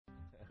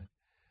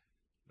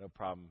No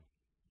problem.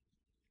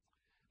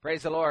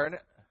 Praise the Lord.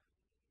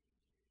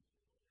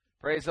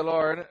 Praise the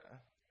Lord.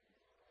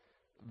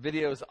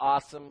 Video's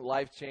awesome,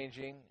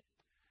 life-changing.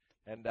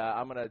 And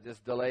I'm going to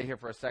just delay here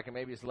for a second.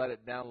 Maybe just let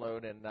it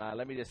download. And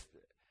let me just,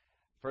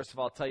 first of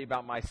all, tell you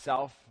about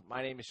myself.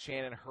 My name is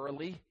Shannon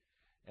Hurley,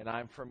 and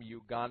I'm from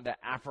Uganda,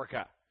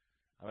 Africa.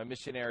 I'm a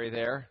missionary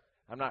there.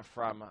 I'm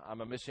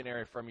a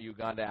missionary from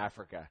Uganda,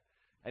 Africa.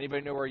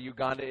 Anybody know where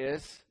Uganda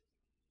is?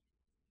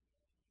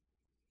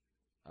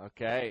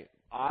 Okay,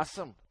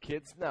 awesome.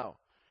 Kids know.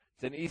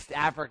 It's in East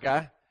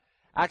Africa.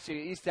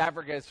 Actually, East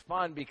Africa is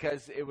fun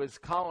because it was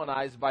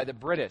colonized by the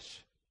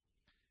British.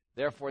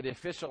 Therefore, the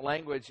official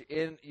language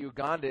in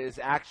Uganda is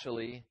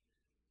actually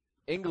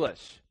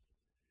English.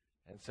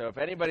 And so if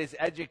anybody's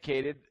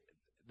educated,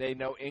 they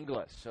know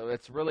English. So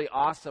it's a really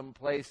awesome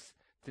place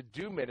to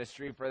do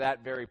ministry for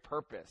that very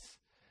purpose.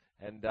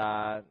 And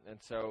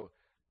so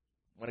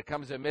when it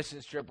comes to a mission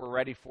trip, we're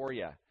ready for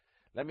you.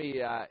 Let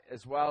me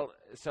as well.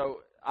 So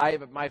I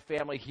have my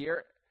family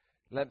here.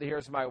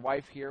 Here's my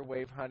wife here.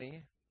 Wave,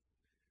 honey.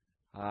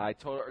 I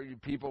told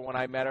people when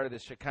I met her the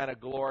Shekinah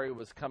glory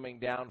was coming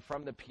down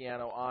from the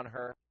piano on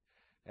her.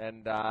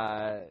 And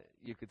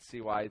you could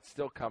see why it's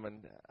still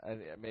coming.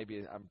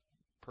 Maybe I'm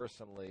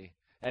personally.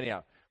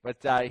 Anyhow, but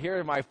here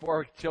are my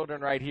 4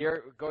 children right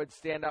here. Go ahead,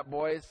 stand up,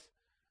 boys.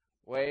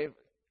 Wave.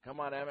 Come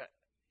on, Emmett.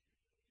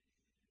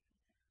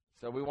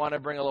 So we want to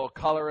bring a little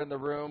color in the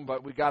room,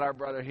 but we got our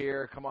brother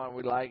here. Come on,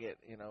 we like it.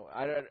 You know,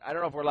 I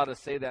don't know if we're allowed to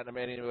say that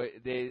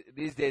in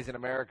these days in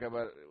America,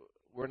 but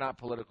we're not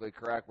politically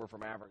correct. We're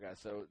from Africa,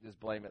 so just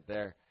blame it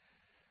there.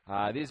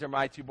 These are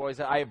my 2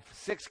 boys. I have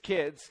 6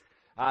 kids.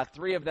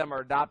 3 of them are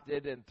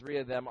adopted, and 3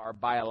 of them are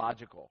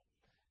biological.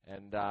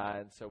 And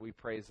so we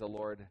praise the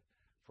Lord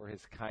for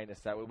His kindness.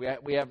 That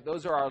we have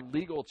those are our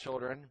legal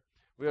children.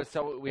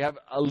 We have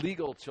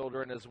illegal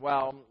children as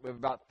well. We have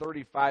about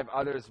 35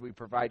 others we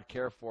provide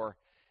care for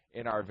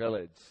in our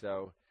village.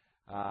 So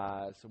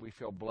we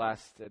feel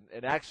blessed.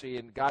 And actually,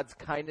 in God's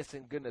kindness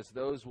and goodness,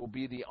 those will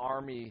be the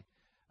army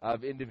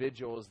of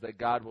individuals that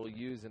God will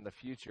use in the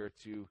future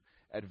to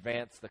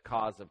advance the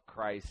cause of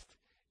Christ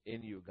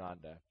in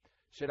Uganda.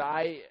 Should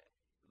I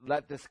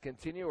let this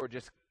continue or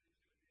just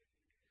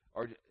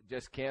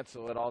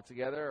cancel it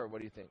altogether, or what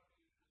do you think?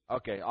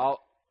 Okay,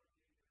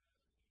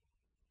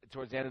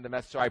 towards the end of the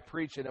message. So I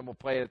preach, and then we'll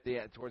play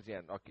it towards the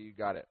end. Okay, you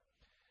got it.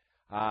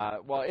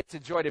 Well, it's a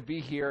joy to be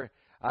here.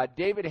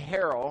 David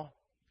Harrell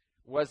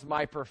was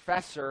my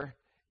professor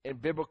in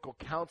biblical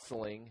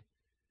counseling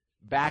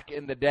back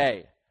in the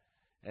day.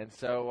 And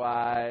so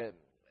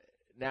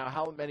now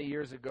how many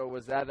years ago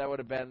was that? That would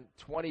have been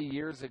 20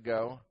 years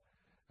ago,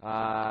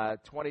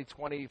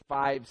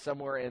 25,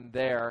 somewhere in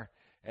there.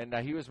 And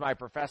he was my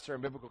professor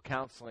in biblical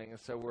counseling. And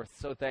so we're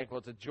so thankful.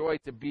 It's a joy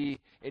to be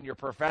in your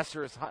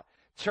professor's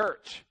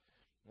church.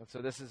 And so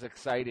this is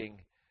exciting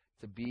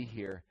to be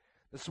here.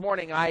 This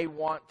morning I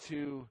want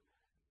to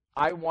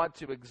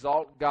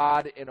exalt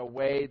God in a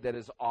way that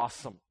is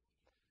awesome.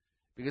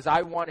 Because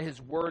I want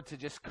His word to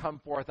just come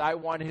forth. I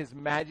want His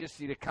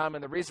majesty to come.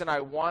 And the reason I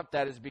want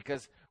that is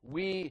because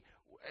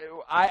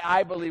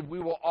I believe we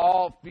will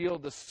all feel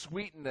the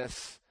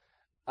sweetness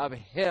of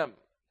Him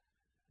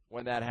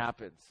when that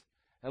happens.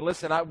 And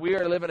listen, we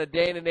are living a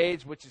day and an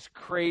age which is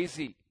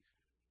crazy.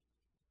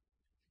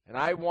 And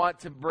I want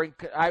to bring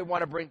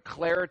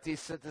clarity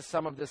to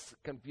some of this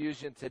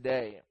confusion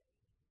today.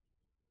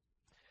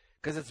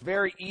 Because it's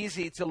very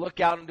easy to look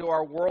out into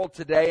our world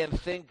today and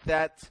think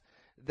that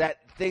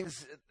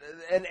things,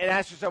 and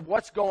ask yourself,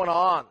 what's going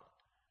on?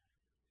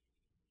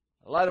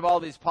 A lot of all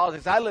these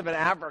politics. I live in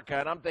Africa,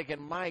 and I'm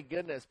thinking, my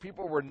goodness,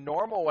 people were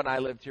normal when I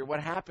lived here. What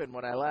happened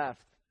when I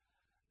left?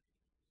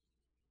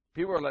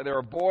 There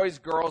were boys,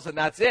 girls, and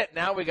that's it.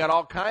 Now we got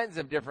all kinds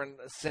of different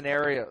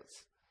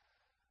scenarios.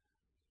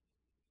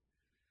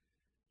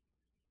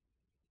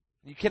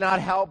 You cannot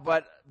help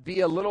but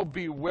be a little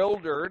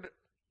bewildered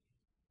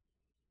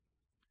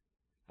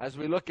as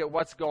we look at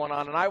what's going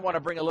on. And I want to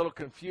bring a little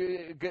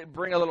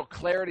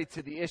clarity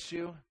to the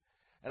issue.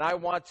 And I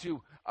want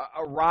to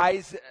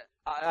arise.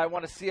 I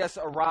want to see us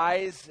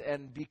arise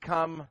and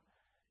become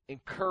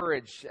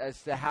encouraged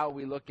as to how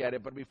we look at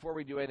it. But before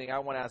we do anything, I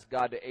want to ask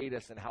God to aid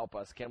us and help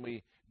us. Can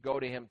we go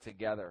to Him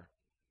together?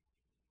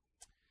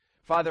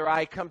 Father,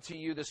 I come to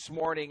you this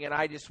morning, and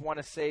I just want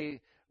to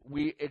say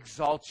we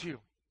exalt you.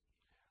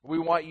 We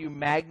want you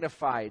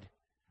magnified.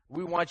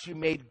 We want you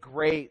made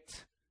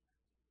great.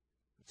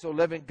 So,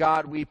 living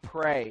God, we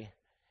pray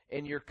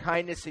in your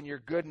kindness and your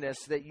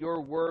goodness that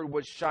your word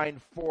would shine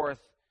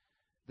forth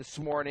this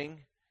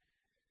morning,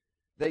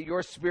 that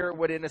your Spirit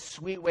would in a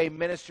sweet way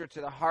minister to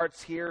the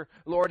hearts here,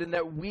 Lord, and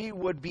that we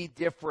would be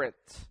different.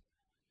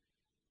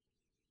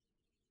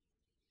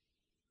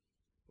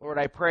 Lord,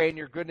 I pray in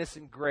your goodness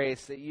and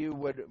grace that you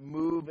would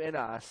move in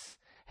us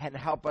and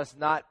help us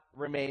not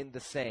remain the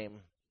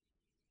same.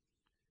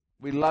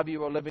 We love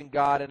you, O living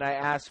God, and I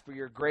ask for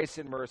your grace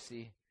and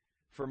mercy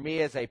for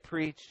me as I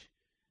preach,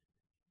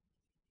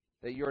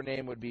 that your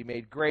name would be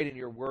made great and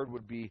your word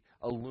would be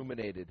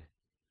illuminated.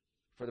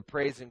 For the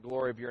praise and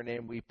glory of your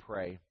name we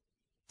pray.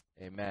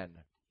 Amen.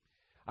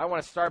 I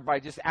want to start by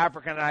just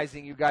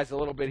Africanizing you guys a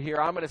little bit here.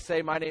 I'm going to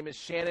say my name is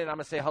Shannon. I'm going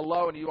to say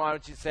hello, and I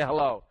want you to say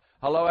hello.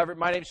 Hello,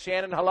 my name's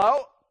Shannon.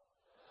 Hello?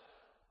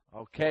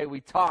 Okay,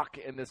 we talk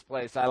in this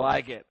place. I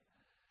like it.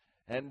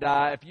 And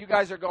if you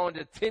guys are going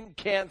to Tin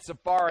Can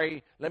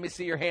Safari, let me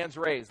see your hands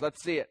raised.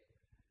 Let's see it.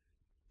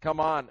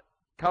 Come on.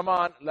 Come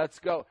on. Let's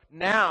go.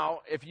 Now,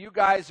 if you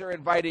guys are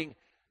inviting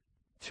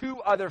 2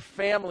 other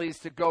families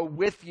to go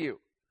with you,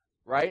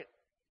 right,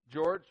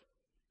 George?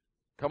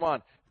 Come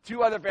on.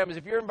 2 other families.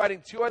 If you're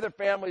inviting 2 other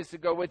families to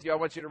go with you, I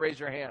want you to raise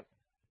your hand.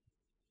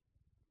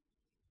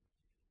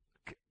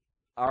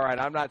 All right,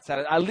 I'm not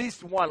satisfied. At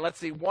least one. Let's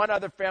see. 1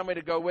 other family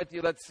to go with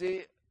you. Let's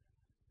see.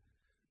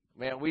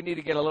 Man, we need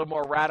to get a little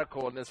more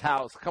radical in this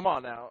house. Come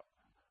on now.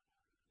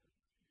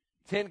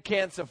 Tin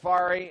Can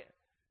Safari.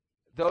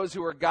 Those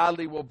who are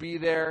godly will be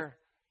there.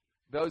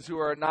 Those who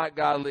are not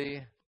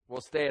godly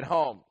will stay at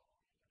home.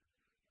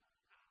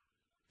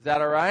 Is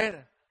that all right?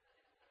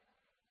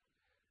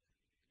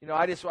 You know,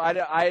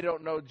 I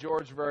don't know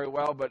George very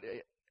well, but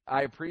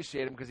I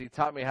appreciate him because he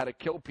taught me how to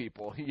kill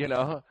people, you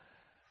know.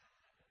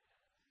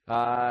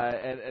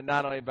 And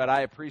not only, but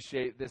I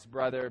appreciate this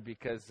brother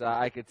because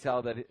I could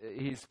tell that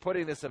he's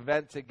putting this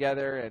event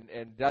together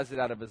and does it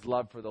out of his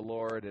love for the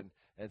Lord.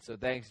 And so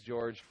thanks,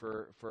 George,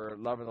 for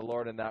loving the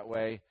Lord in that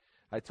way.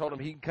 I told him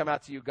he can come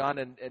out to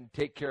Uganda and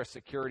take care of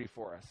security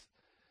for us.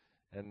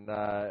 And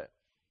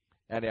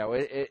anyhow,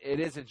 it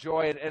is a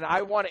joy. And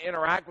I want to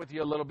interact with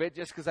you a little bit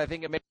just because I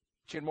think it makes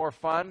it more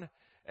fun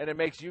and it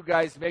makes you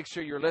guys make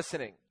sure you're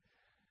listening.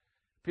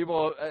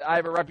 People, I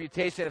have a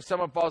reputation, if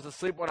someone falls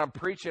asleep when I'm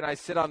preaching, I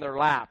sit on their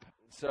lap.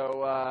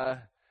 So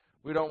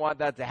we don't want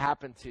that to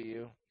happen to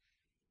you.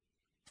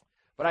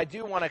 But I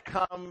do want to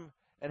come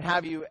and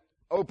have you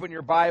open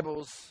your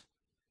Bibles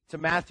to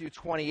Matthew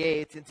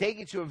 28 and take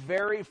you to a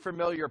very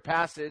familiar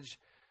passage,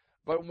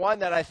 but one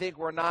that I think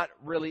we're not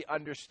really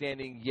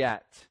understanding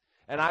yet.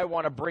 And I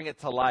want to bring it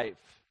to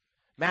life.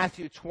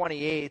 Matthew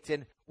 28,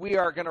 and we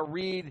are going to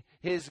read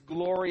his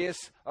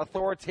glorious,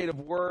 authoritative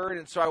word,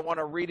 and so I want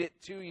to read it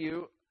to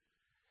you,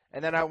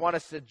 and then I want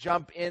us to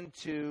jump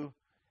into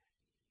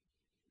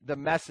the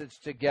message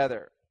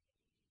together.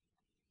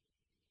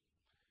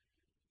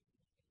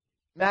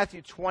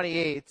 Matthew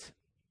 28,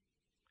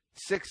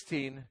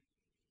 16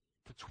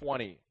 to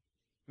 20.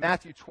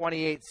 Matthew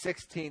 28,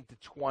 16 to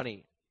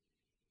 20.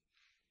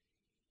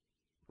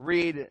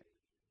 Read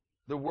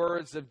the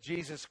words of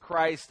Jesus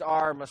Christ,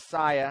 our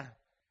Messiah,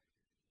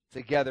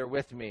 together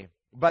with me.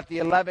 But the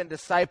 11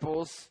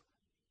 disciples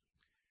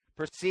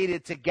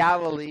proceeded to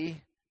Galilee,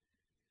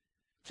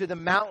 to the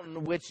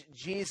mountain which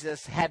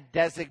Jesus had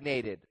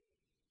designated.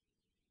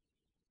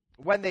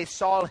 When they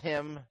saw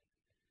him,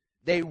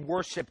 they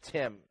worshipped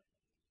him,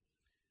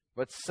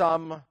 but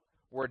some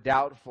were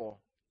doubtful.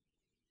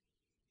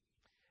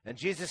 And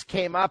Jesus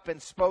came up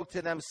and spoke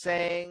to them,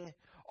 saying,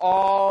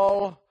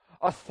 "All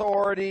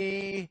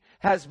authority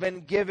has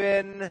been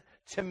given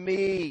to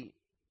me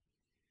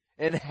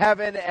in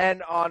heaven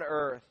and on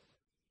earth.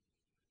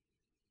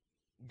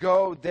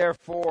 Go,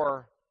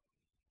 therefore,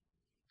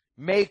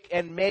 make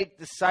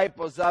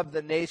disciples of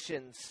the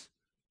nations,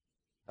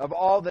 of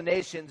all the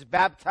nations,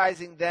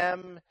 baptizing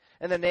them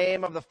in the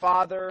name of the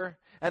Father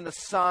and the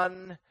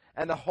Son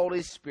and the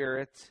Holy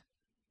Spirit,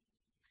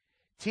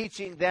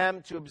 teaching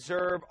them to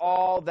observe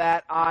all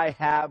that I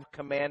have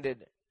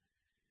commanded.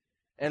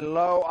 And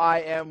lo, I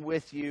am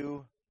with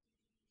you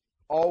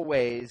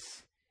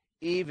always,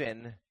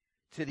 even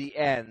to the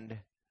end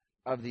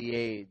of the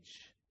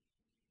age."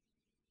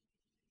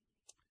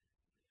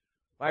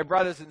 My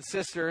brothers and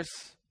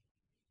sisters,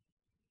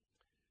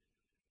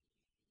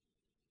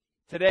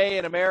 today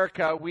in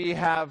America we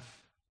have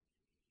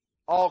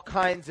all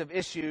kinds of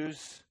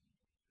issues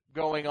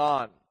going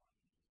on.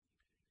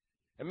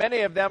 And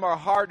many of them are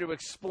hard to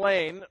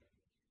explain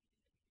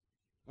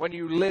when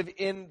you live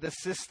in the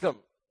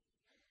system.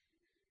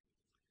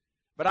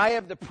 But I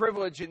have the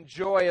privilege and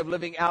joy of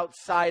living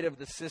outside of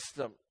the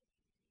system.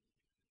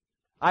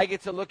 I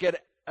get to look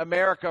at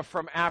America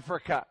from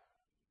Africa.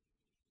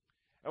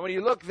 And when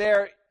you look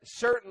there,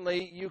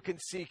 certainly you can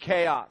see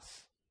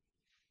chaos.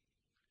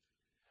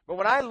 But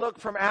when I look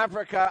from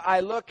Africa, I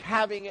look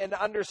having an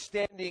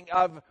understanding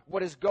of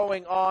what is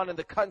going on in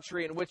the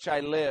country in which I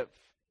live.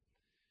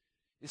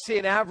 You see,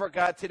 in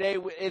Africa today,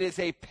 it is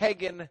a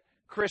pagan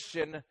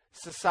Christian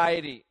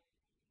society,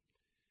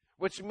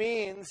 which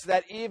means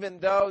that even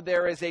though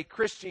there is a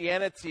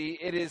Christianity,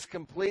 it is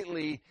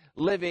completely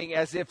living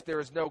as if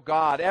there is no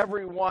God.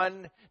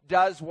 Everyone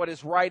does what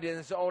is right in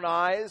his own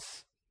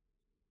eyes,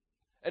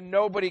 and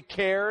nobody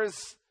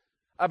cares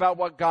about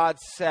what God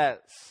says.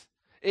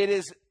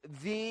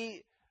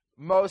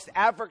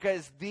 Africa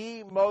is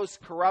the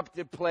most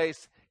corrupted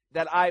place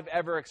that I've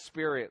ever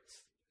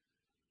experienced.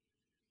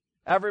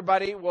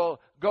 Everybody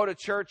will go to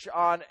church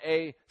on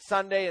a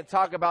Sunday and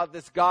talk about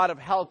this God of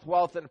health,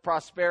 wealth, and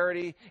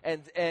prosperity.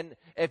 And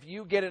if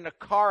you get in a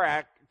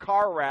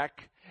car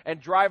wreck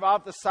and drive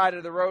off the side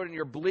of the road and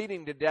you're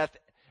bleeding to death,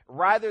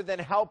 rather than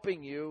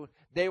helping you,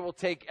 they will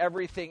take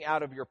everything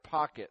out of your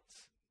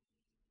pockets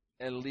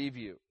and leave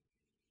you.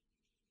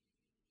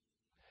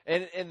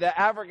 In the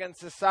African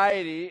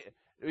society,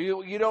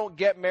 you don't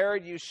get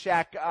married, you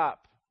shack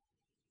up.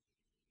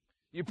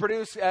 You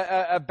produce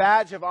a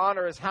badge of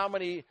honor is how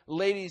many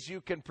ladies you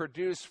can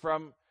produce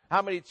from,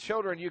 how many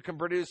children you can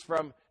produce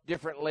from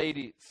different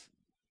ladies.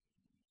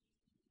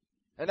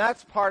 And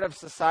that's part of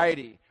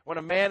society. When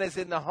a man is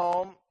in the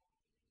home,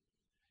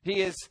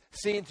 he is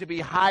seen to be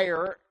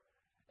higher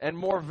and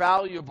more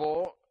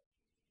valuable,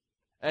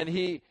 and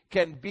he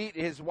can beat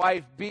his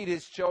wife, beat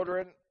his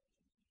children.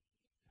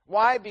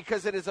 Why?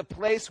 Because it is a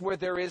place where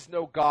there is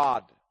no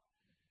God.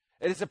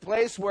 It is a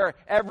place where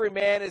every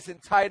man is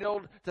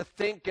entitled to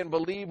think and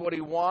believe what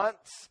he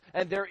wants,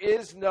 and there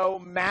is no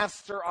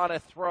master on a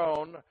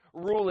throne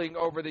ruling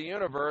over the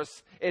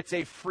universe. It's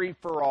a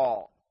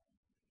free-for-all.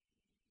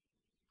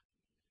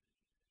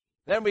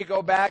 Then we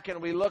go back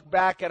and we look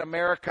back at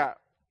America.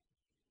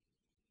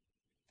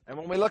 And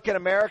when we look at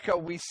America,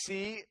 we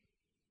see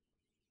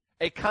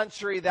a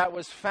country that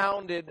was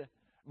founded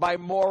by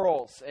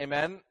morals.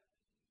 Amen?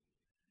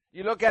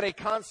 You look at a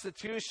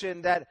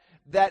constitution that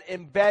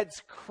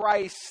embeds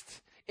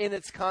Christ in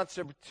its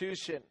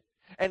constitution.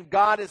 And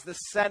God is the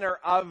center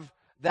of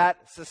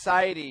that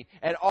society.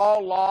 And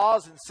all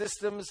laws and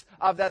systems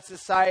of that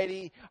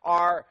society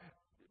are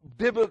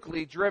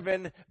biblically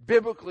driven,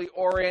 biblically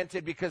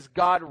oriented, because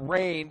God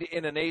reigned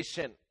in a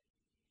nation.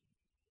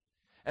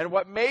 And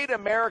what made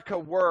America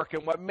work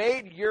and what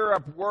made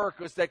Europe work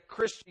was that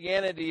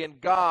Christianity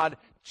and God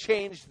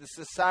changed the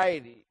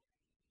society.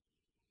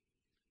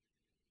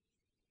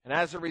 And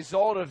as a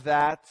result of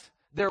that,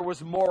 there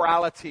was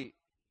morality.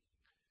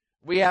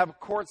 We have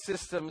court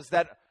systems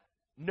that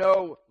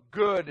know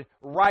good,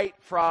 right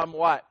from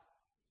what?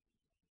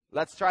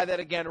 Let's try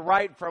that again.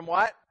 Right from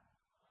what?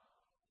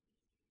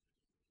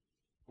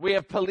 We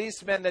have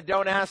policemen that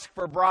don't ask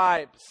for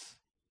bribes.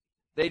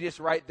 They just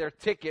write their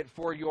ticket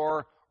for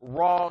your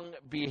wrong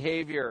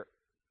behavior.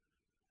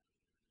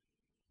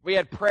 We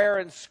had prayer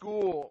in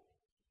school.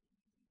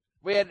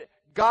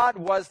 God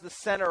was the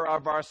center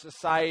of our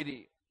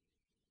society.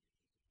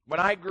 When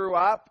I grew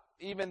up,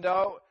 even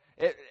though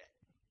it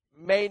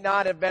may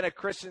not have been a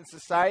Christian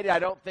society, I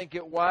don't think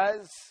it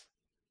was,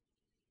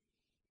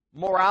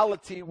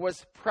 morality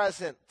was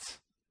present.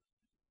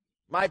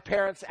 My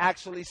parents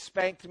actually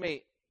spanked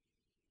me.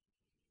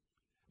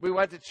 We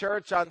went to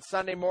church on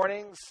Sunday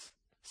mornings,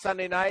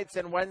 Sunday nights,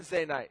 and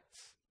Wednesday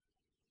nights.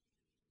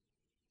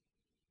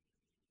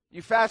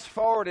 You fast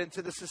forward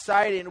into the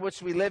society in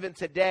which we live in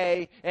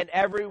today, and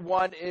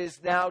everyone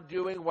is now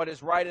doing what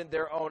is right in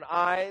their own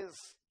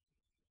eyes.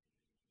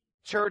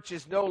 Church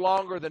is no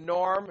longer the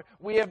norm.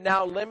 We have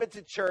now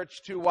limited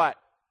church to what?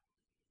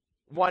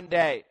 One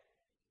day.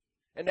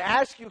 And to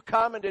ask you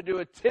come and to do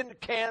a tin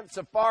can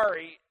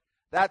safari,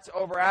 that's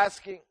over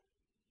asking.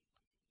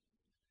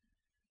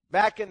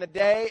 Back in the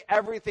day,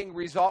 everything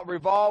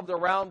revolved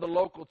around the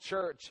local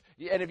church.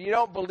 And if you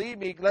don't believe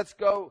me, let's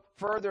go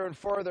further and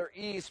further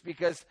east,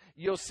 because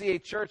you'll see a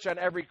church on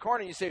every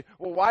corner. You say,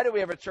 well, why do we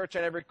have a church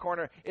on every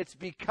corner? It's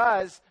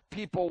because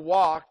people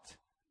walked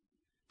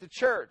to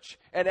church.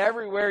 And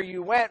everywhere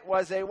you went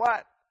was a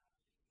what?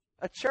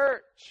 A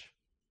church.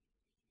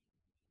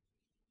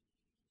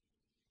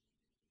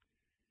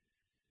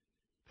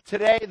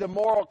 Today, the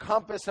moral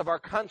compass of our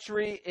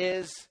country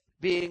is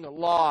being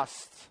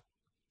lost.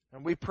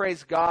 And we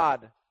praise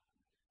God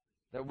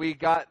that we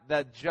got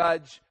that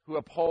judge who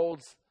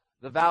upholds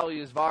the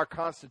values of our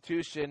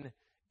Constitution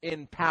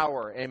in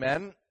power.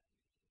 Amen?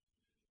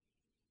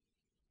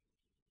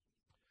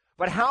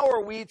 But how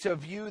are we to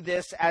view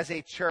this as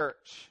a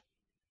church?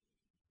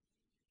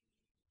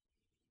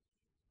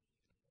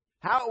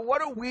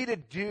 What are we to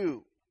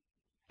do?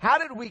 How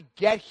did we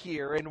get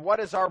here, and what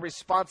is our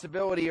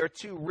responsibility, are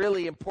two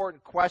really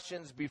important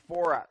questions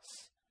before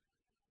us.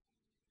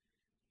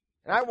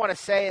 And I want to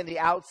say in the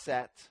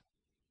outset,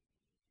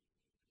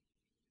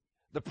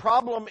 the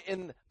problem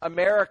in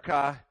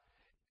America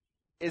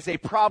is a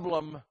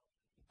problem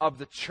of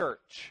the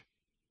church.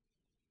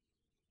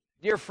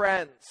 Dear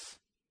friends,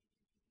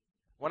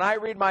 when I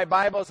read my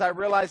Bibles, I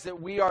realize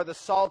that we are the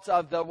salt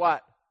of the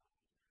what?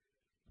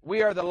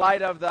 We are the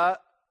light of the...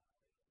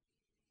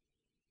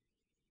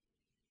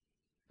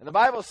 And the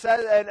Bible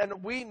says,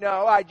 and we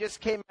know, I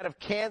just came out of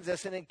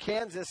Kansas, and in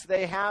Kansas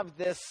they have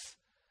this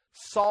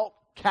salt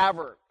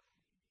cavern.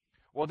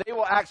 Well, they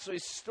will actually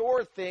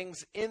store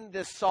things in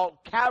this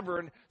salt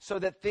cavern so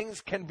that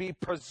things can be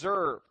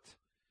preserved.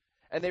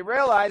 And they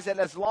realize that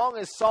as long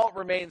as salt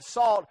remains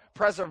salt,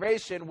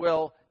 preservation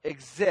will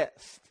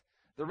exist.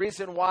 The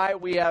reason why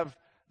we have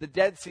the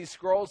Dead Sea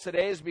Scrolls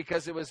today is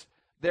because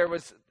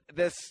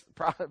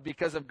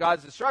because of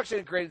God's destruction,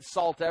 it created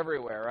salt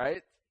everywhere,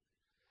 right?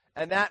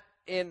 And that,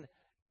 in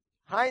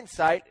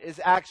hindsight,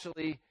 is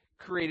actually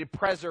created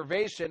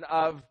preservation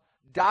of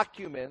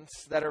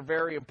documents that are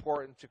very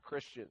important to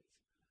Christians.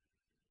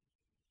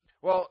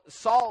 Well,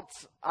 salt,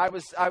 I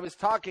was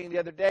talking the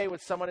other day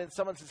with someone, and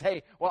someone says,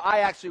 hey, well, I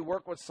actually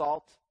work with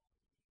salt.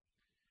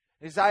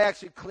 He says, I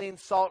actually clean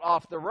salt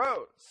off the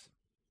roads.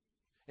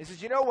 He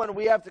says, you know when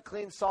we have to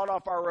clean salt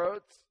off our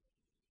roads?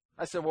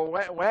 I said, well,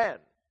 when?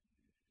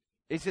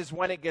 He says,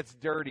 when it gets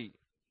dirty.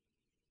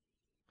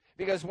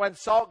 Because when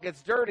salt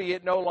gets dirty,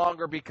 it no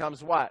longer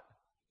becomes what?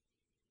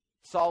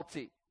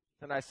 Salty.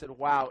 And I said,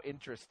 wow,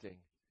 interesting.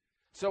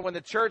 So when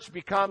the church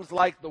becomes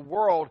like the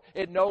world,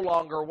 it no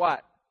longer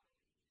what?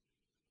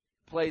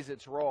 Plays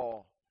its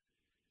role.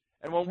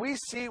 And when we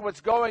see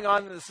what's going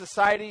on in the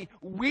society,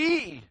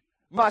 we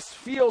must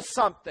feel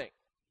something.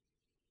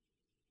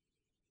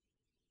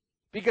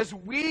 Because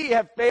we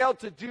have failed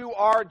to do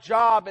our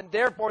job, and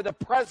therefore the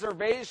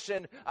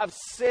preservation of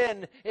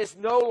sin is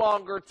no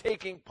longer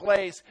taking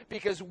place,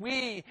 because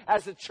we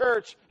as a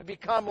church have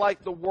become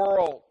like the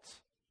world.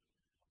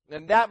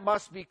 And that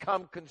must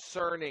become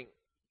concerning.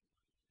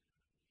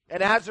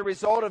 And as a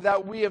result of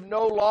that, we have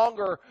no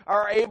longer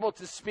are able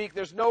to speak.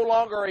 There's no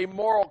longer a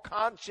moral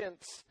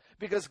conscience,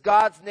 because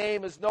God's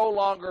name is no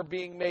longer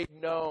being made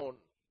known.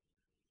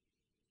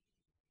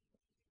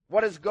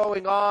 What is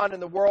going on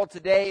in the world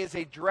today is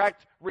a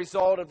direct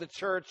result of the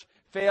church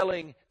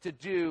failing to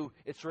do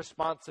its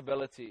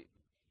responsibility.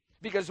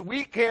 Because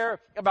we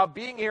care about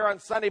being here on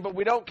Sunday, but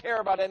we don't care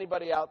about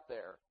anybody out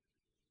there.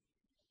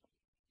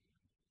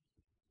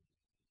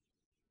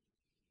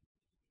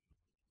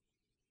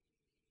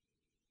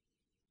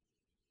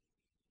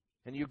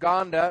 In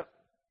Uganda,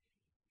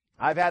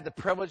 I've had the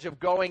privilege of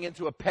going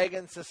into a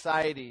pagan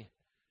society,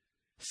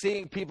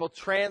 seeing people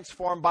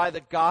transformed by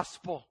the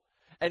gospel,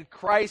 and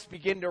Christ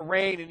begin to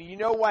reign. And you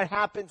know what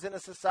happens in a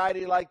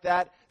society like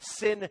that?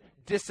 Sin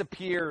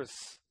disappears.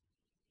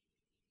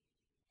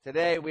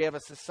 Today we have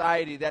a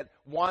society that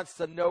wants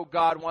to know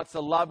God, wants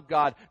to love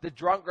God. The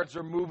drunkards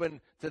are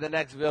moving to the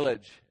next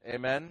village.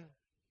 Amen?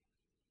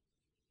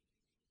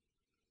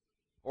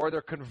 Or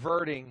they're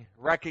converting,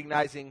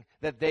 recognizing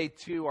that they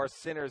too are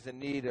sinners in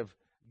need of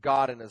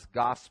God and His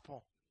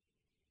gospel.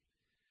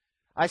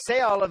 I say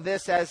all of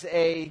this as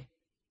a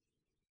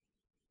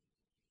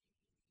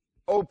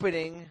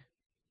opening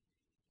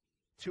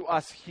to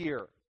us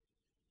here.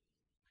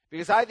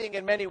 Because I think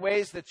in many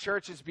ways the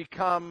church has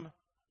become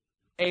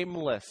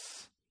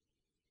aimless,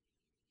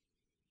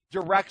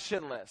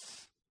 directionless,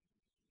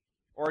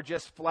 or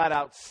just flat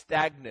out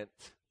stagnant.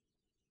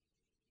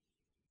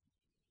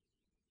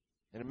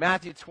 In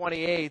Matthew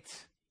 28,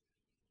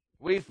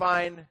 we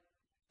find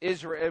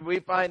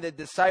the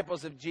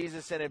disciples of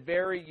Jesus in a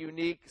very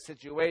unique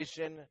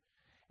situation,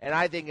 and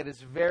I think it is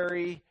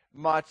very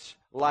much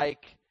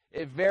like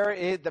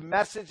the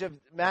message of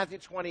Matthew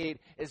 28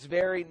 is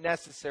very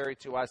necessary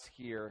to us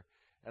here,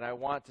 and I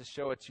want to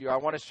show it to you. I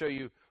want to show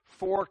you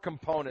 4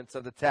 components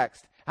of the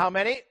text. How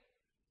many?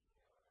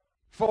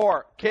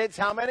 4. Kids,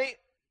 how many?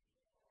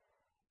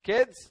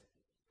 Kids,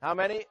 how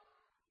many?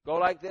 Go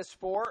like this,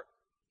 4.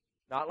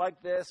 Not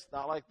like this,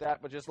 not like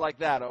that, but just like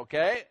that,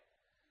 okay?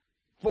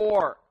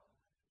 4.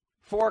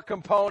 4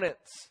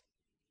 components.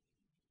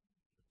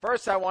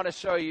 First, I want to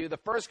show you, the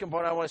first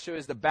component I want to show you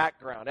is the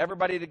background.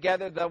 Everybody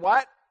together, the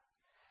what?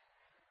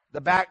 The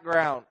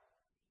background.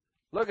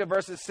 Look at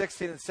verses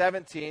 16 and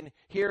 17.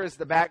 Here is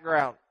the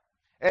background.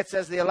 It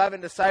says, the 11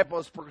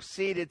 disciples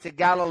proceeded to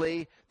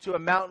Galilee, to a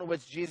mountain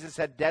which Jesus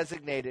had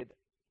designated.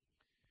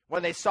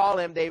 When they saw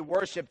him, they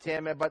worshipped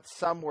him, but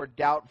some were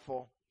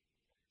doubtful.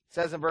 It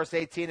says in verse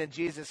 18, and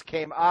Jesus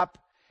came up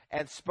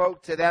and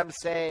spoke to them,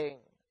 saying,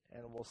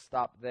 and we'll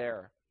stop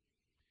there.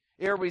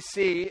 Here we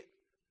see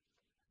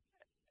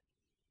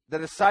the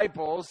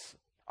disciples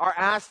are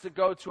asked to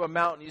go to a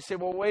mountain. You say,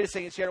 well, wait a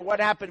second, Shannon,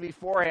 what happened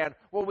beforehand?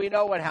 Well, we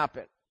know what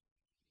happened.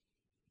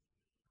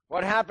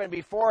 What happened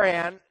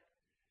beforehand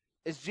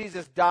is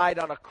Jesus died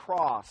on a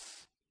cross.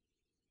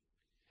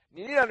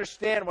 You need to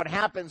understand what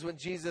happens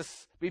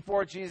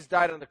before Jesus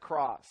died on the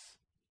cross.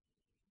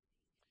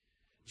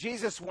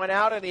 Jesus went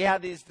out and he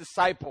had these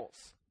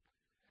disciples.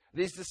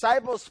 These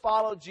disciples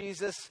followed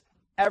Jesus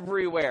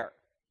everywhere.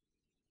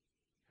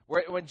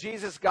 When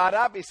Jesus got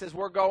up, he says,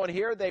 we're going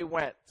here. They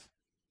went.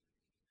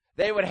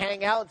 They would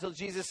hang out until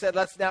Jesus said,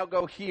 let's now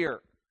go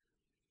here.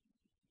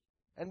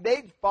 And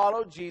they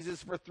followed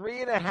Jesus for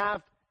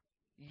 3.5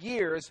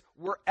 years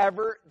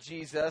wherever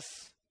Jesus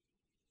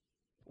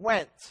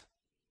went.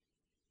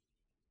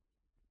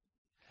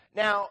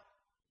 Now,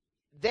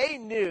 they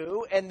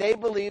knew and they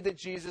believed that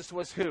Jesus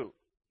was who?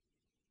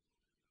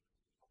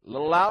 A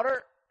little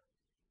louder.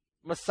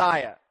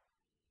 Messiah.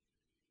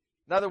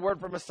 Another word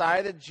for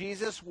Messiah, that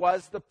Jesus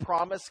was the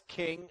promised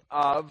king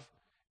of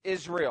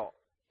Israel.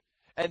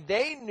 And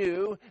they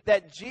knew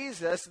that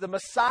Jesus, the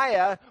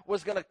Messiah,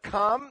 was going to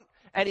come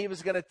and he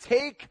was going to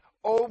take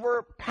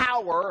over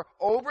power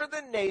over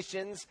the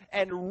nations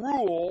and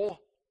rule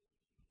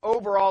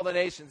over all the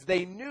nations.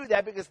 They knew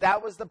that because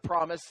that was the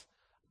promise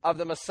of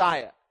the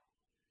Messiah.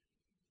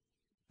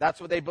 That's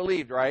what they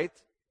believed, right?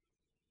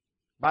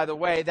 By the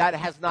way, that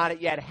has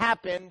not yet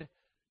happened,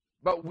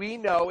 but we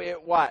know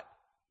it what?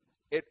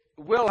 It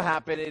will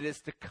happen. It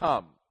is to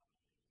come.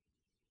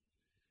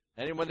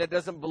 Anyone that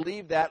doesn't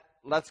believe that,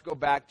 let's go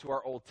back to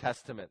our Old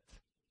Testament.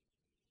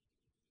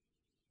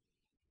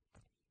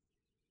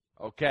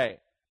 Okay.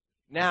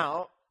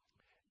 Now,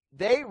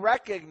 they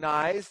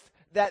recognized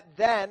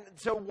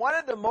so one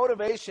of the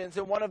motivations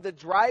and one of the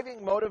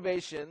driving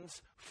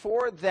motivations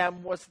for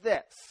them was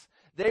this.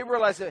 They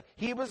realized that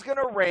he was going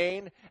to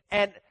reign,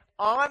 and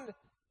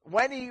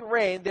when he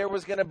reigned, there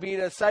was going to be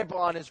a disciple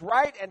on his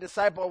right and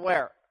disciple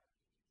where?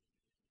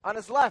 On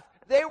his left.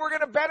 They were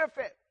going to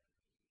benefit.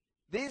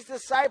 These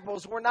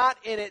disciples were not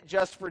in it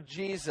just for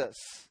Jesus.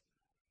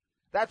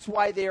 That's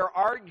why they are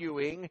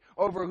arguing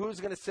over who's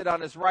going to sit on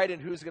his right and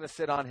who's going to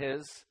sit on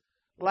his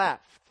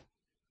left.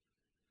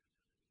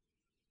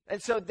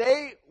 And so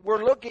they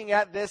were looking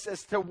at this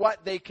as to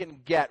what they can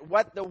get,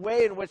 the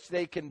way in which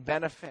they can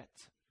benefit.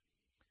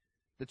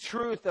 The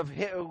truth of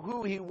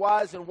who he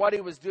was and what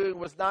he was doing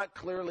was not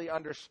clearly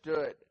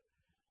understood.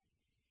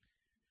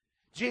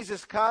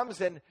 Jesus comes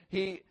and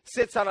he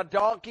sits on a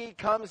donkey,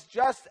 comes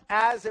just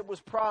as it was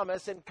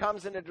promised, and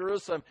comes into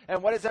Jerusalem.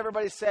 And what is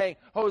everybody saying?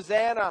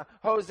 Hosanna,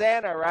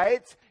 Hosanna,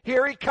 right?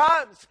 Here he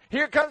comes.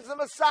 Here comes the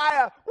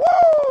Messiah.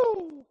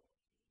 Woo!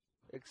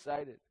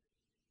 Excited.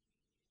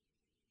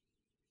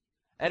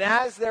 And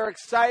as they're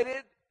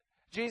excited,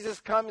 Jesus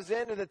comes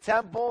into the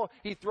temple.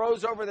 He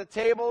throws over the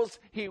tables.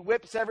 He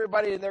whips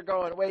everybody, and they're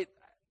going, wait,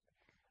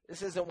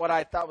 this isn't what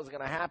I thought was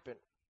going to happen.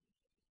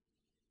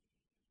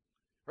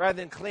 Rather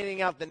than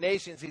cleaning out the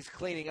nations, he's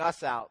cleaning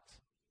us out.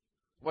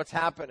 What's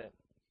happening?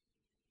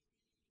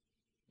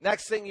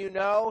 Next thing you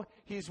know,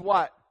 he's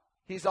what?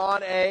 He's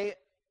on a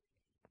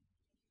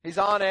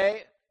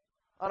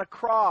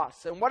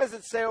cross. And what does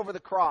it say over the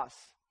cross?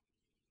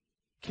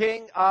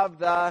 King of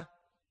the,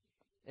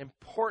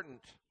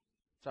 important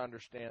to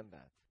understand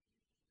that.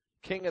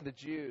 King of the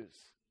Jews.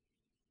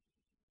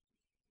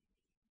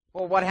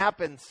 Well, what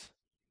happens?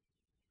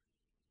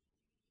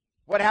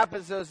 What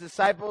happens to those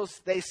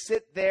disciples? They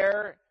sit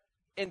there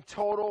in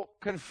total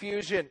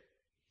confusion.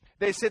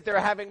 They sit there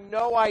having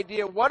no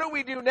idea. What do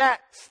we do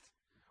next?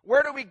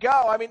 Where do we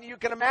go? I mean, you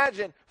can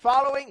imagine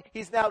following.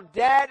 He's now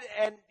dead,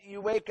 and you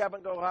wake up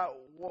and go,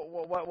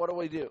 what do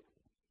we do?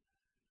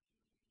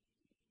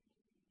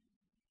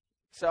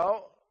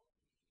 So,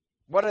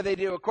 what do they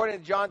do? According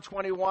to John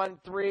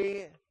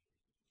 21:3,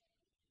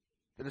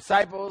 the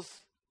disciples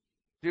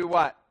do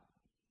what?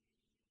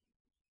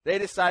 They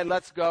decide,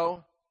 let's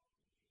go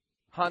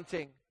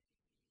hunting.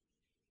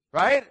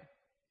 Right?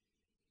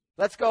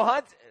 Let's go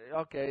hunt.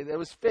 Okay, there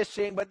was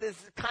fishing, but this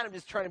is kind of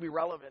just trying to be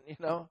relevant, you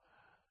know.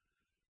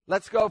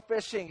 Let's go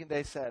fishing,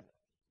 they said.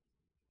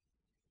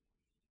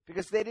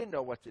 Because they didn't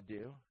know what to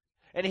do.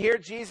 And here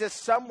Jesus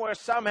somewhere,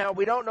 somehow,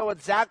 we don't know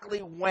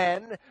exactly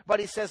when,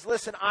 but he says,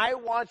 listen, I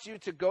want you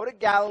to go to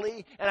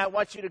Galilee, and I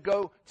want you to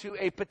go to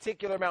a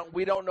particular mountain.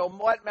 We don't know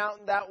what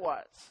mountain that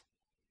was.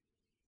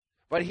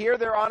 But here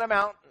they're on a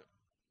mountain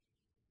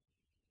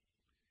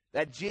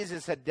that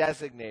Jesus had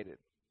designated.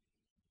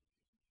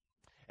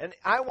 And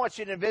I want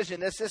you to envision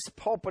this. This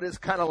pulpit is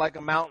kind of like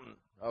a mountain,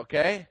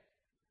 okay?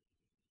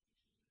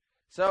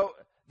 So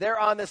they're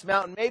on this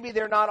mountain. Maybe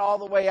they're not all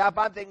the way up.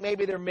 I think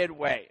maybe they're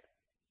midway.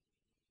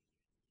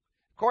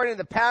 According to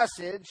the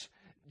passage,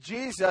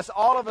 Jesus,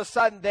 all of a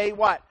sudden, they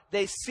what?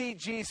 They see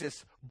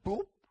Jesus.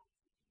 Boop.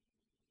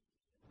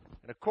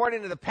 And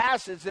according to the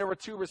passage, there were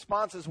two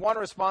responses. One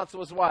response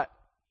was what?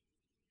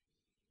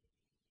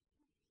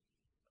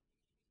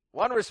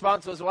 One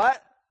response was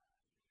what?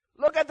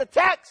 Look at the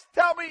text.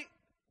 Tell me.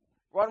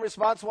 One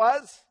response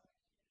was?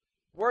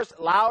 Worse,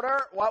 louder.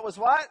 What was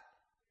what?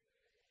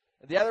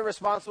 And the other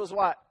response was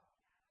what?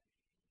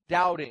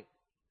 Doubting.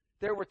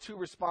 There were two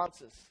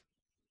responses.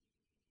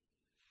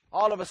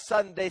 All of a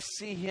sudden, they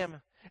see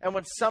him. And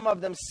when some of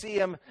them see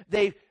him,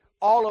 they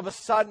all of a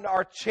sudden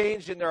are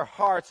changed in their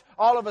hearts.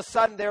 All of a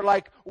sudden, they're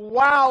like,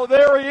 wow,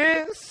 there he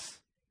is.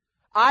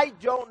 I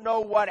don't know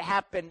what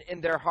happened in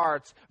their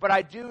hearts, but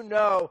I do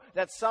know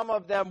that some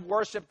of them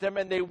worshiped him,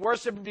 and they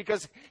worshiped him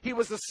because he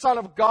was the Son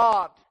of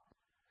God.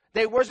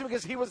 They worshiped him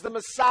because he was the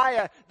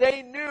Messiah.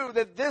 They knew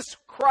that this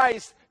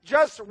Christ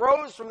just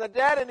rose from the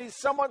dead, and he's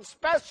someone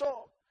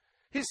special.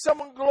 He's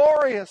someone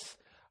glorious.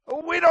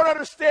 We don't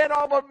understand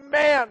all, but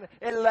man,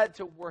 it led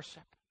to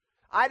worship.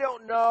 I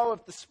don't know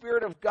if the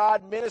Spirit of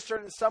God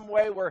ministered in some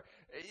way where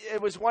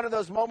it was one of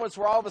those moments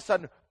where all of a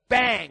sudden,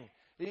 bang,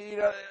 you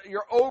know,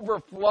 you're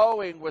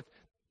overflowing with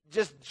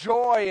just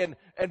joy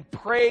and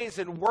praise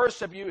and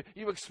worship.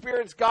 You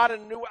experience God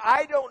in a new way.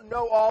 I don't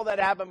know all that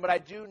happened, but I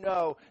do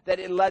know that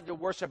it led to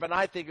worship, and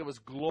I think it was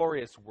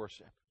glorious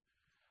worship.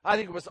 I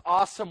think it was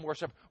awesome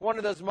worship. One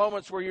of those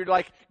moments where you're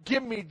like,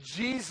 give me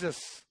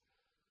Jesus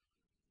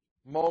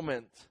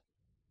moment.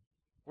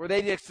 Where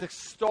they just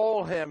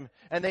extol him,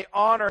 and they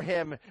honor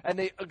him, and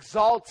they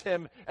exalt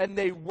him, and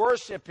they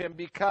worship him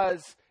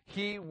because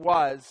he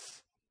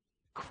was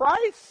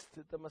Christ,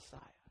 the Messiah.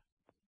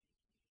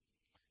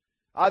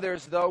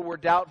 Others, though, were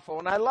doubtful.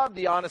 And I love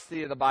the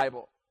honesty of the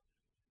Bible.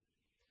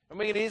 And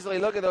we can easily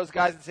look at those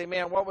guys and say,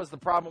 man, what was the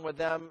problem with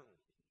them?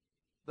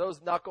 Those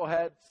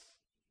knuckleheads.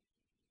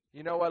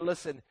 You know what?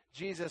 Listen,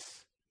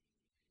 Jesus,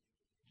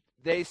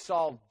 they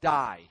saw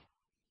die.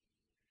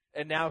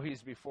 And now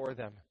he's before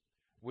them.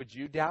 Would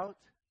you doubt?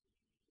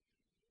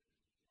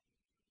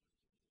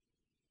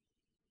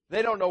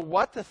 They don't know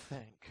what to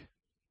think.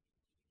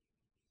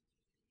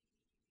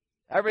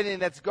 Everything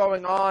that's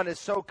going on is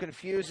so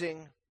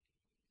confusing.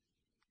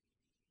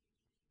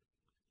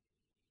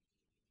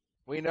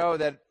 We know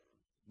that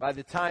by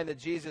the time that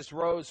Jesus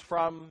rose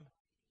from,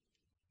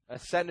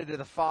 ascended to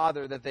the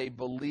Father, that they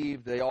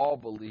all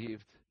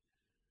believed.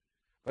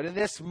 But in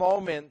this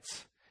moment,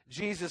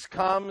 Jesus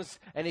comes,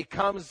 and he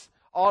comes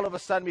all of a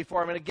sudden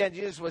before him. And again,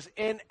 Jesus was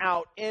in,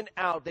 out, in,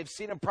 out. They've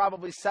seen him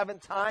probably 7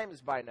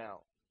 times by now.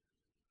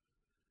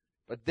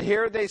 But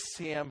here they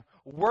see him,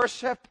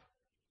 worship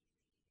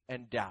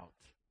and doubt.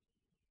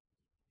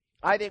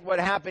 I think what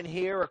happened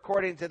here,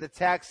 according to the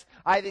text,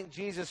 I think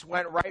Jesus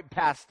went right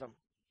past them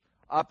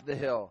up the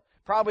hill.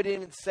 Probably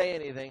didn't even say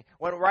anything.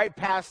 Went right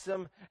past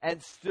them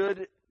and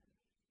stood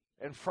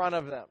in front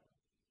of them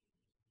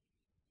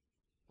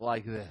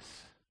like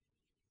this.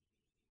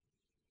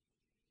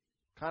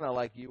 Kind of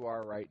like you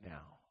are right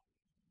now.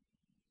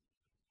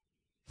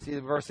 See,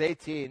 verse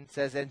 18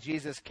 says, and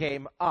Jesus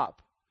came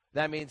up.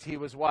 That means he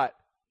was what?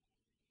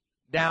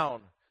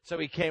 Down. So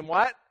he came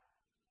what?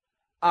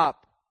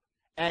 Up.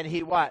 And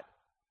he what?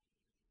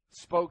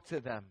 Spoke to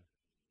them.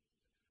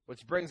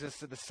 Which brings us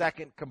to the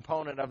second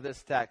component of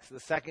this text. The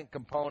second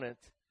component.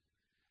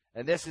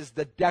 And this is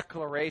the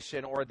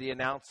declaration or the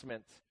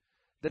announcement.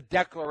 The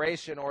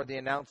declaration or the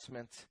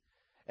announcement.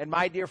 And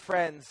my dear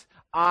friends,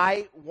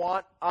 I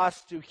want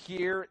us to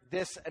hear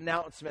this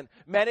announcement.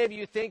 Many of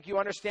you think you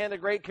understand the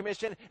Great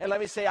Commission. And let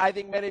me say, I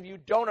think many of you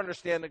don't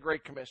understand the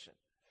Great Commission.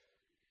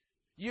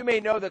 You may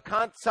know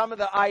some of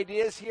the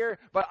ideas here,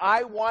 but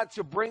I want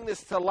to bring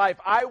this to life.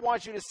 I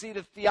want you to see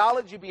the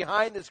theology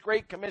behind this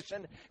Great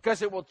Commission,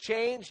 because it will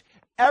change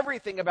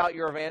everything about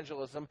your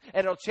evangelism,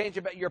 and it'll change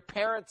about your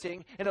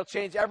parenting, and it'll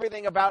change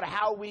everything about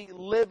how we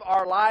live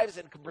our lives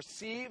and can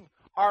perceive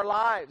our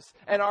lives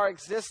and our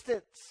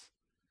existence.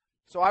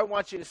 So I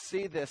want you to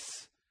see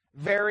this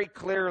very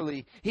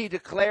clearly. He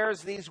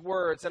declares these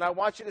words, and I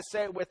want you to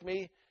say it with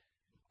me.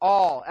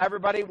 All.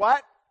 Everybody,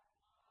 what?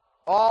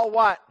 All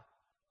what?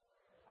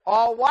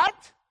 All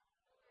what?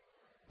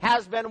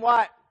 Has been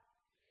what?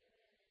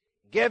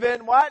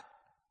 Given what?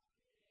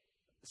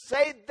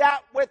 Say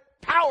that with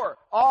power.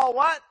 All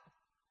what?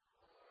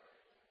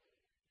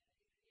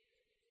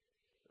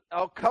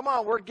 Oh, come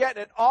on, we're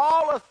getting it.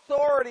 All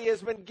authority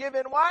has been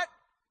given what?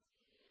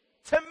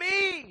 To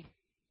me.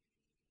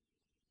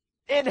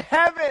 In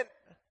heaven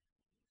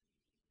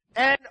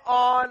and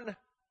on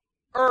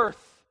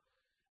earth.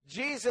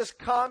 Jesus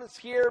comes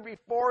here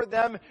before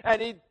them,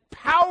 and he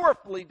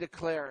powerfully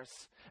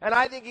declares. And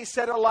I think he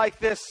said it like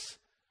this.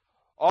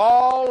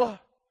 All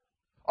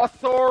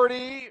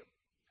authority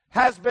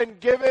has been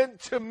given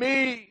to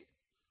me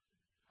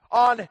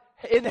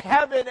in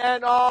heaven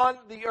and on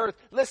the earth.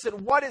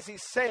 Listen, what is he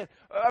saying?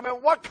 I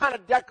mean, what kind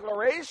of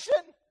declaration?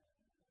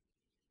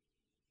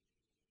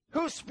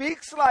 Who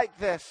speaks like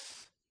this?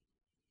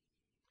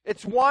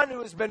 It's one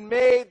who has been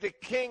made the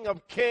King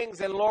of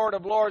Kings and Lord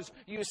of Lords.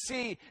 You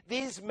see,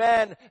 these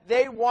men,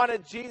 they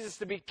wanted Jesus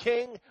to be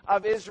King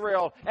of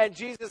Israel. And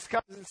Jesus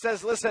comes and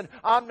says, listen,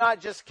 I'm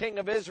not just King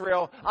of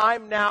Israel.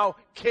 I'm now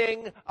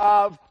King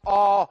of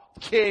all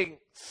kings.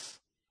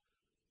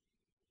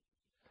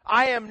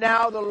 I am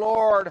now the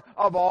Lord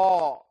of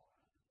all.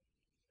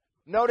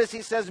 Notice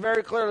he says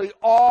very clearly,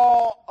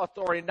 all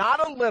authority.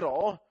 Not a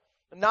little,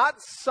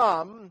 not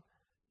some,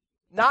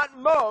 not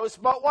most,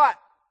 but what?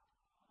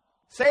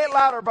 Say it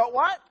louder, but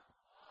what?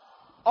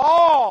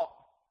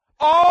 All.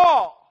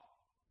 All.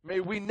 May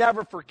we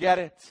never forget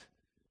it.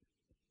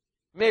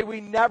 May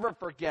we never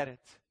forget it.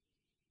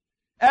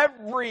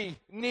 Every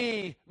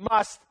knee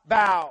must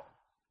bow.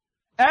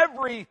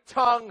 Every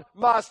tongue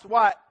must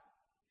what?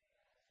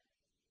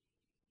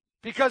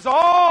 Because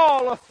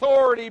all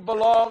authority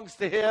belongs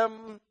to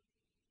him.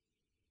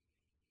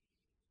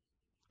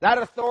 That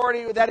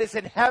authority that is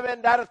in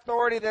heaven, that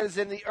authority that is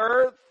in the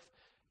earth.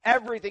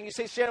 Everything. You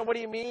say, Shannon, what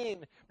do you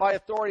mean by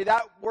authority?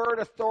 That word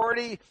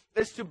authority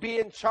is to be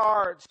in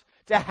charge,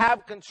 to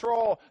have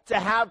control, to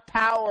have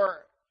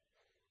power.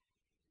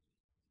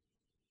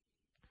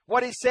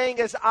 What he's saying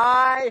is,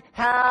 I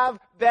have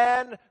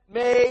been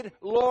made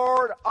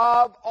Lord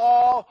of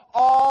all.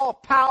 All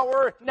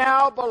power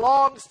now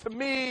belongs to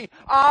me.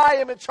 I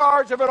am in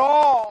charge of it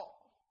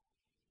all.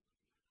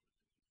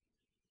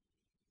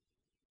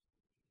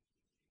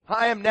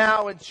 I am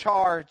now in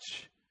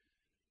charge.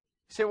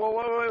 You say,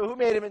 well, who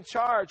made him in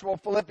charge? Well,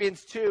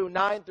 Philippians 2,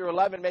 9 through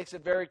 11 makes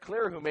it very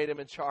clear who made him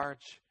in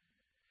charge.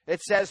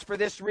 It says, for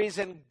this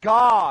reason,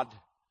 God,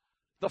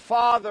 the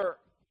Father,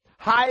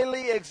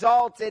 highly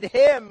exalted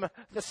him,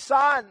 the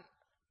Son,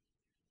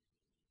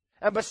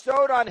 and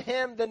bestowed on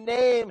him the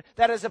name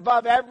that is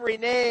above every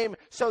name,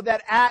 so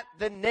that at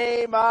the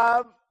name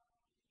of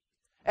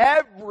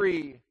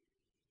every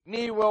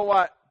knee will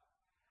what?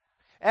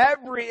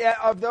 Every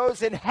of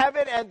those in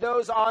heaven and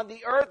those on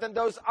the earth and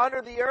those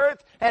under the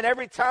earth, and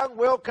every tongue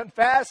will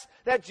confess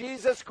that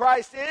Jesus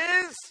Christ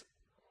is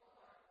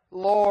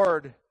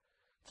Lord,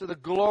 to the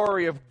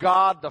glory of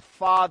God the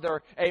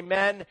Father.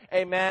 Amen,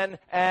 amen,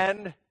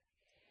 and...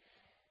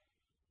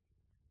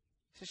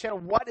 So,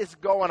 Shannon, what is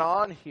going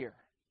on here?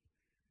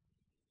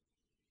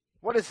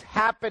 What is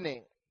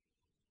happening?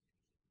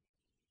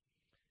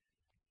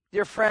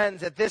 Dear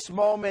friends, at this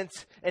moment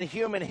in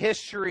human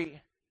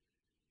history,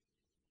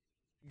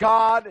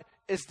 God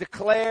is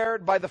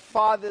declared by the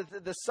Father,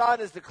 the Son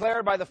is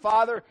declared by the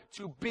Father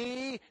to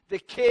be the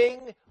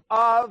King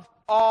of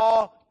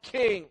all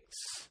kings.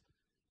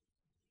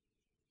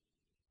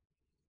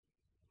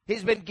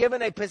 He's been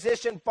given a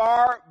position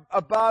far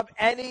above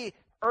any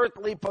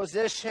earthly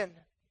position.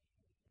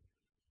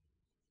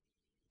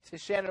 Say,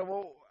 Shannon,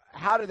 well,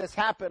 how did this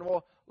happen?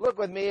 Well, look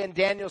with me in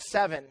Daniel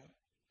 7.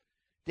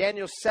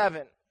 Daniel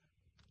 7.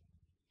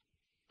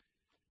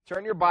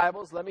 Turn your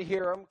Bibles. Let me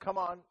hear them. Come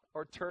on.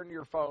 Or turn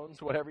your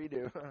phones, whatever you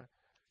do.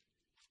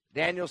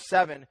 Daniel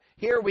 7.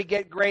 Here we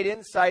get great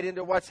insight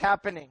into what's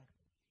happening.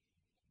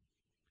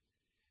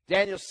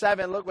 Daniel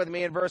 7, look with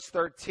me in verse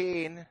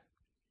 13.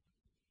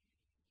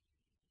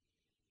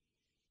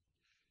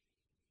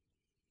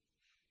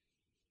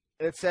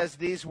 It says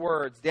these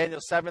words,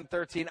 Daniel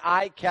 7:13,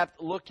 I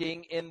kept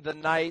looking in the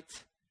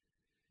night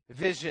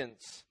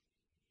visions,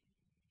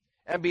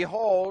 and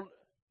behold,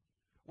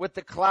 with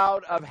the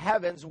cloud of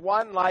heavens,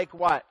 one like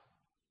what?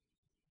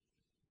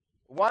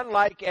 One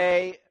like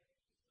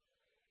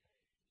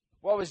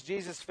what was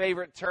Jesus'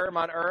 favorite term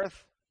on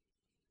earth?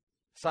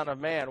 Son of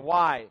Man.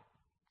 Why?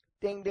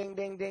 Ding, ding,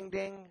 ding, ding,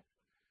 ding.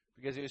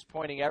 Because he was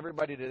pointing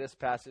everybody to this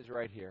passage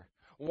right here.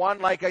 One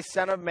like a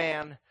son of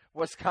man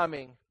was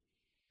coming.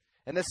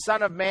 And the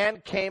Son of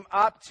Man came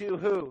up to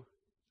who?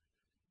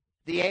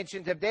 The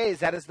Ancient of Days,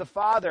 that is the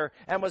Father,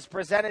 and was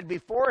presented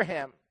before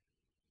him.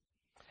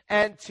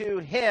 And to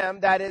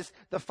him, that is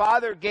the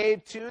Father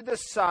gave to the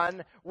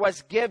Son,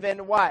 was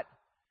given what?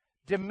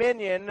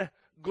 Dominion,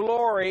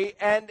 glory,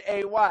 and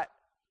a what?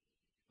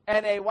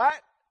 And a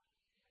what?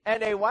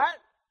 And a what?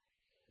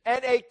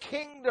 And a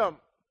kingdom.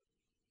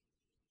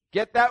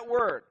 Get that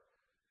word.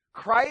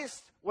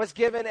 Christ was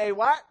given a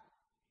what?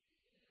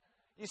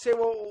 You say,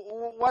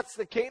 well, what's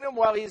the kingdom?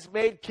 Well, he's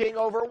made king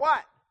over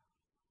what?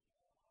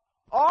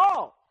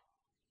 All.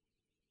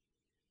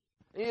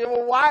 You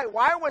know, well,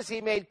 why was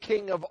he made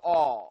king of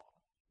all?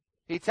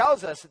 He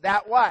tells us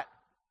that what?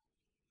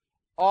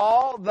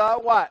 All the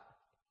what?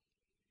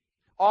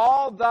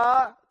 All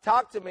the,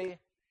 talk to me,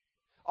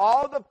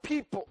 all the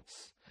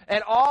peoples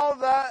and all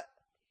the,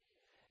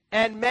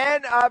 and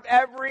men of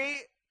every,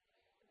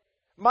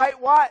 might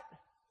what?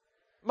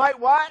 Might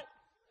what?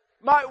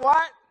 Might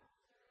what?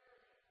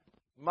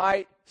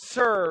 Might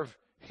serve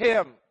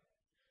him.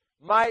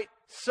 Might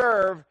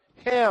serve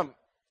him.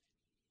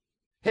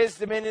 His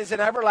dominion is an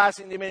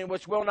everlasting dominion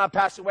which will not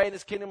pass away, and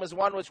his kingdom is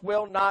one which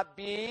will not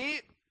be.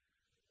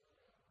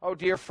 Oh,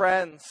 dear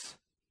friends,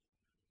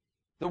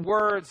 the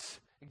words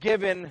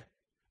given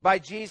by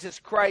Jesus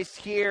Christ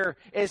here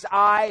is,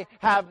 I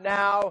have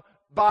now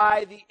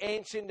by the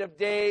Ancient of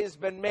Days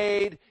been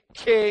made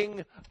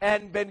king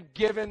and been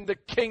given the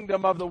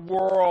kingdom of the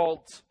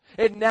world.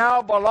 It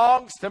now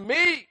belongs to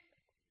me.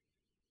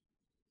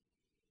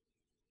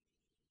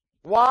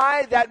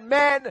 Why? That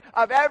men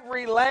of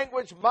every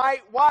language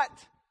might what?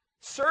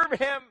 Serve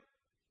him.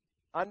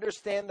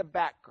 Understand the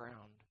background.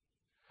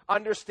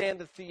 Understand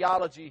the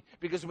theology.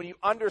 Because when you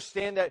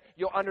understand that,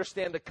 you'll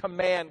understand the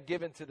command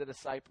given to the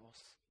disciples.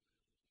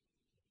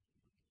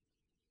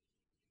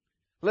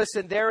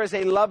 Listen, there is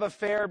a love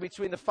affair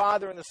between the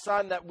Father and the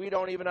Son that we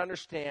don't even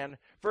understand.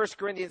 1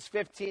 Corinthians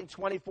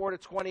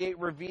 15:24-28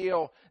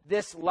 reveal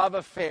this love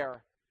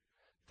affair.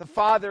 The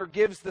Father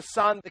gives the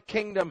Son the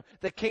kingdom.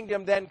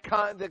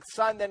 The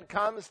Son then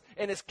comes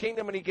in his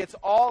kingdom, and he gets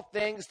all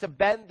things to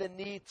bend the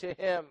knee to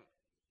him.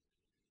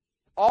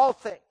 All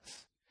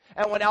things.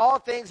 And when all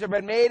things have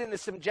been made into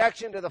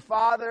subjection to the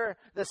Father,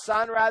 the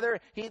Son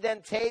rather, he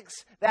then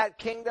takes that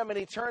kingdom and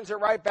he turns it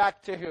right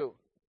back to who?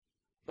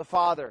 The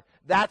Father.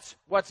 That's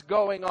what's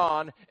going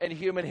on in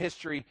human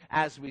history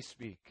as we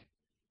speak.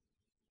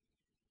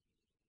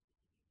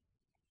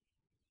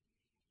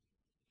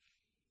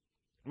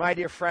 My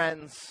dear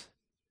friends,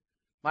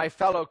 my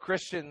fellow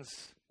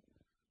Christians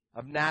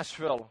of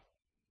Nashville,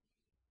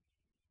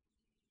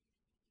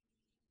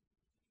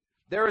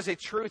 there is a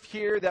truth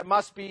here that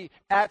must be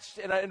etched,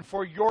 and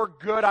for your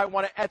good, I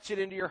want to etch it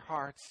into your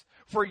hearts.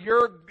 For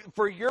your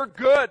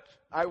good,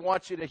 I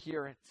want you to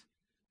hear it.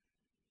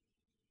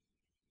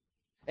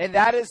 And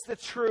that is the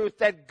truth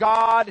that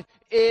God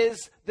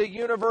is the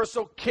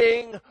universal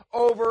king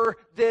over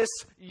this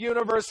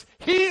universe.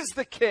 He's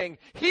the king.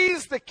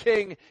 He's the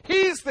king.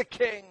 He's the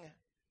king.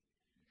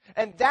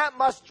 And that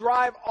must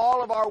drive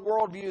all of our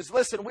worldviews.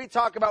 Listen, we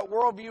talk about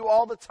worldview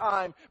all the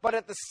time, but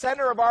at the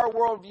center of our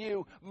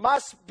worldview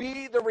must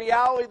be the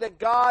reality that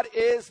God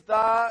is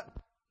the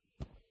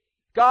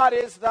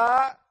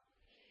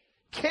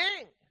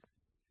king.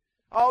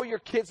 Oh, your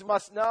kids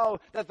must know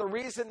that the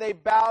reason they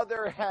bow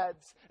their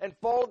heads and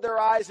fold their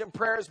eyes in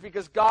prayer is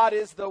because God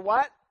is the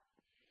what?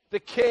 The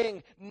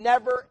king.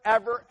 Never,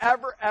 ever,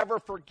 ever, ever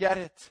forget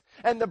it.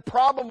 And the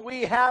problem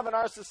we have in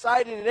our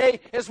society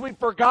today is we've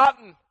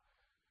forgotten.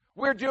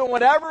 We're doing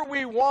whatever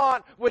we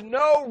want with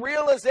no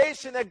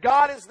realization that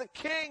God is the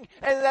king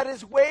and that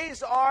his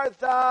ways are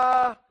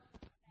the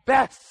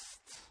best.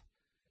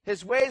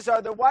 His ways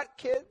are the what,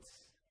 kids?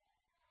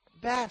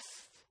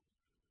 Best.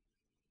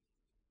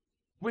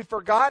 We've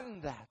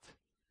forgotten that.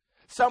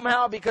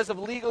 Somehow, because of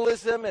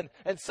legalism and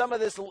some of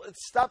this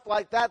stuff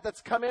like that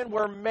that's come in,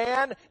 where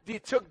man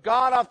took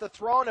God off the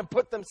throne and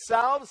put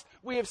themselves,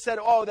 we have said,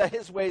 oh, that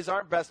his ways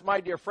aren't best.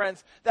 My dear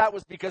friends, that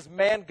was because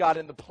man got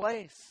into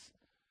place.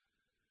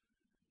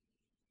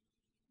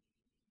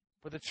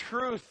 But the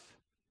truth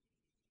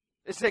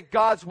is that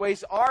God's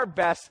ways are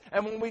best.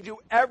 And when we do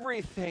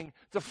everything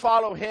to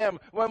follow him,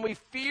 when we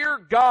fear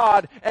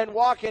God and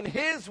walk in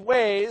his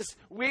ways,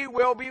 we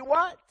will be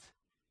what?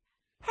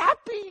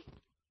 Happy.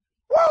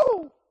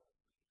 Woo!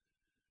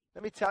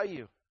 Let me tell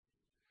you,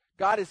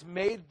 God has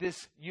made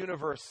this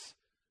universe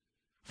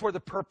for the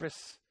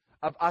purpose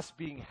of us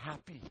being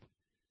happy.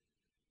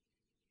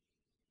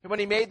 And when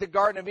he made the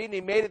Garden of Eden,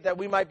 he made it that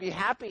we might be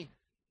happy.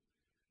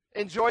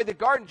 Enjoy the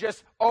garden,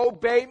 just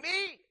obey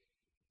me.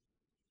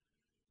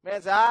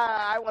 Man says,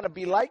 I want to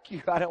be like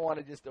you. I don't want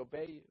to just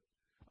obey you.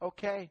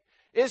 Okay.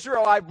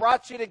 Israel, I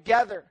brought you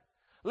together.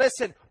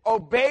 Listen,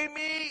 obey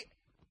me,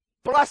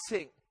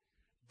 blessing.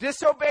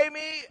 Disobey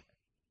me,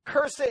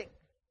 cursing.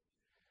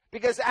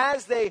 Because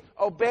as they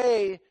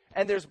obey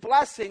and there's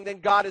blessing, then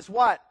God is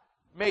what?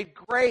 Made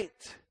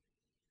great.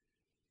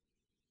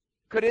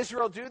 Could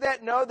Israel do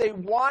that? No, they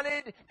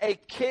wanted a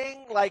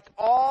king like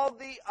all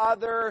the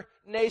other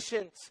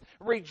nations.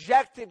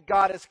 Rejected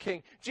God as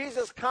king.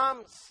 Jesus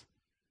comes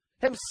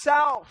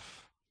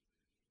himself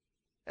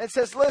and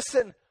says,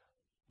 listen,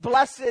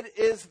 blessed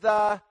is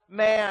the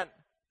man.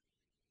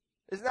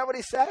 Isn't that what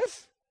he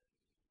says?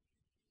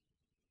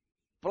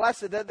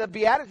 Blessed, the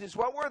Beatitudes,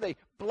 what were they?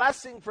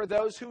 Blessing for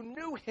those who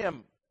knew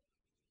him.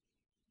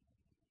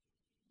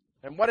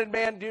 And what did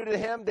man do to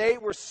him? They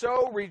were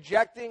so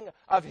rejecting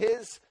of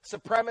his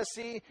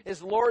supremacy,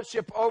 his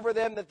lordship over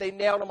them, that they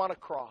nailed him on a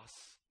cross.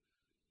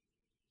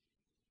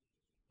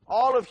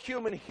 All of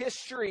human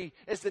history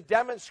is the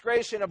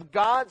demonstration of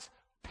God's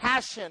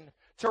passion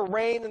to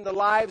reign in the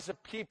lives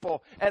of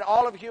people. And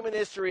all of human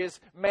history is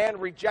man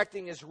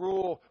rejecting his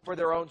rule for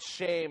their own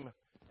shame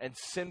and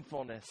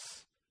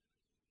sinfulness.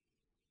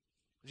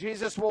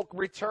 Jesus will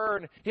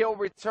return. He'll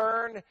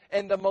return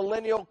in the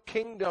millennial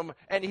kingdom,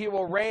 and he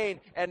will reign,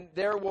 and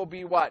there will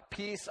be what?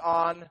 Peace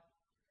on.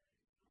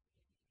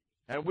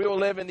 And we will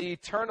live in the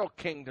eternal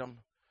kingdom.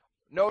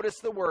 Notice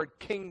the word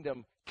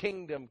kingdom,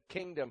 kingdom,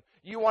 kingdom.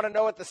 You want to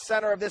know what the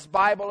center of this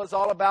Bible is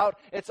all about?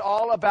 It's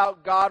all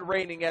about God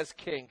reigning as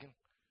king.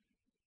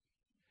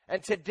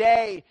 And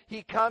today,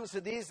 he comes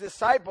to these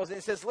disciples and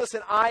he says,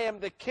 listen, I am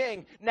the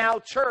king. Now,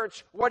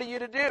 church, what are you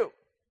to do?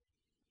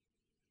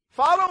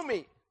 Follow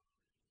me.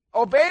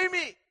 Obey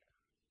me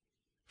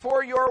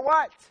for your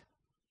what?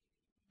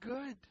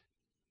 Good.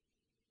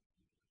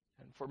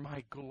 And for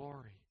my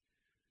glory.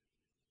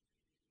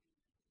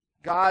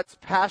 God's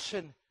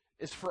passion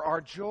is for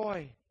our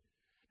joy.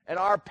 And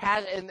our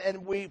passion,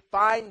 and we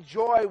find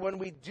joy when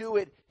we do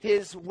it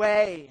his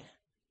way.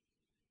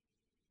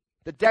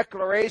 The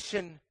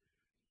declaration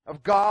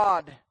of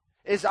God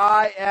is,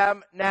 I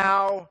am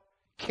now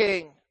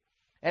king.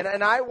 And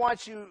I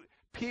want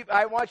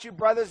you,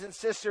 brothers and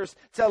sisters,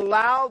 to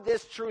allow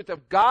this truth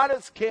of God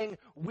is king,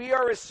 we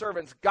are his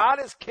servants.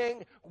 God is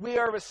king, we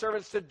are his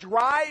servants, to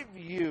drive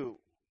you.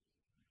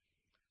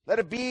 Let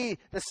it be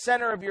the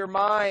center of your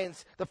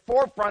minds, the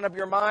forefront of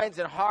your minds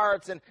and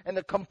hearts, and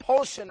the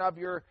compulsion of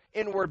your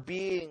inward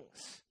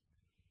beings.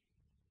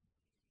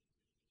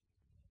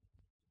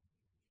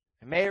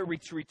 And may it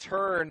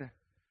return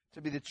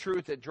to be the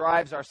truth that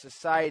drives our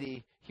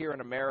society here in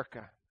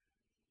America.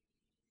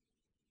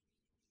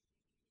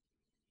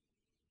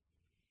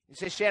 You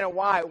say, Shannon,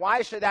 why?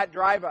 Why should that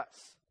drive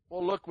us?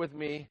 Well, look with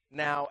me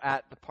now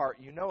at the part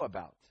you know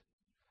about.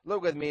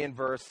 Look with me in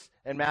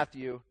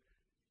Matthew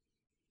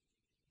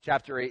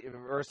chapter 8,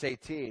 verse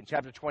 18.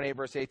 Chapter 28,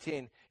 verse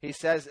 18. He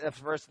says,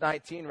 verse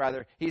 19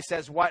 rather. He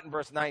says what in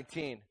verse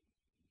 19?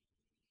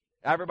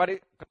 Everybody,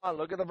 come on,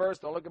 look at the verse.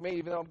 Don't look at me,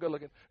 even though I'm good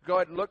looking. Go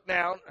ahead and look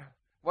down.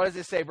 What does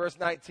it say? Verse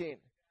 19.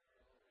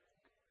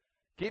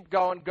 Keep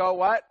going. Go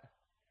what?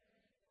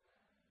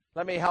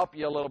 Let me help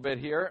you a little bit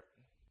here.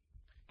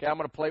 Okay, I'm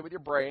going to play with your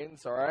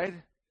brains, all right?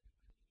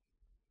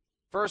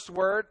 First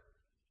word,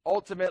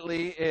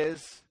 ultimately,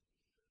 is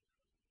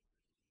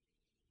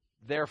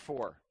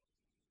therefore.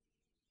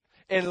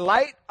 In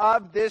light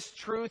of this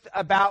truth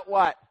about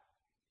what?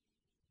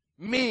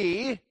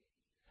 Me,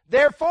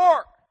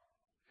 therefore.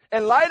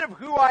 In light of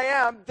who I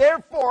am,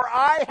 therefore,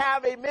 I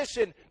have a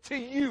mission to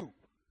you.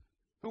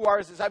 Who are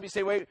his disciples?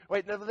 You say,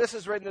 wait, no, this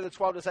is written to the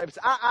 12 disciples.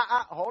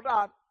 Hold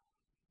on.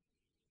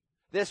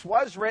 This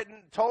was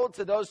told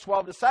to those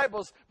 12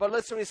 disciples, but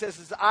listen what he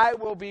says, I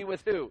will be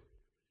with who?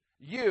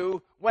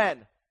 You,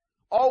 when?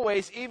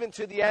 Always, even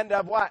to the end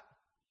of what?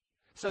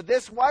 So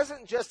this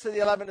wasn't just to the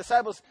 11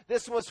 disciples.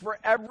 This was for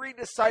every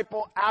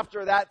disciple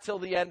after that till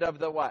the end of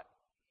the what?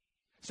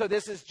 So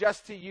this is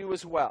just to you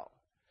as well.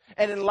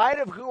 And in light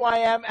of who I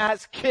am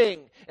as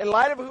king, in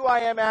light of who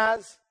I am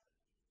as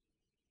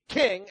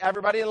king,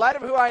 everybody, in light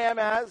of who I am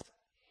as,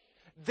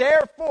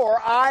 therefore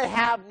I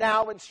have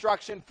now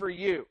instruction for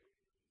you.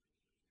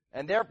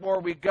 And therefore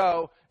we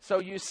go. So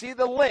you see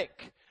the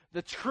link.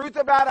 The truth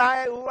about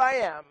who I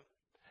am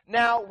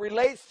now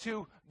relates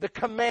to the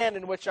command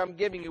in which I'm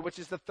giving you, which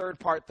is the third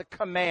part, the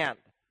command.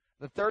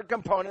 The third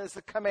component is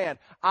the command.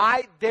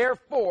 I,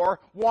 therefore,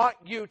 want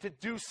you to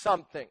do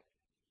something.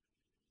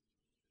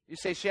 You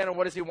say, Shannon,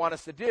 what does he want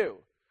us to do?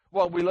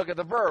 Well, we look at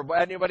the verb.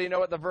 Anybody know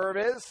what the verb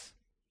is?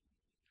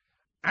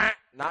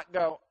 Not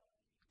go.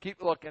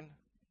 Keep looking.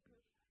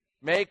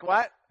 Make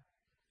what?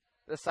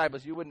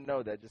 Disciples. You wouldn't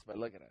know that just by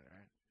looking at it,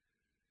 right?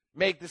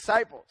 Make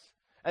disciples.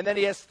 And then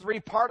he has three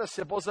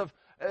participles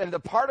and the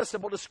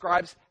participle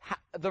describes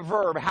the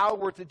verb, how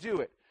we're to do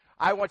it.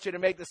 I want you to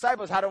make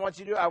disciples. How do I want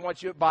you to do it? I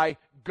want you by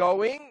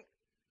going,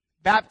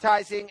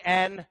 baptizing,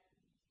 and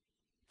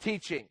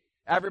teaching.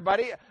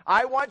 Everybody,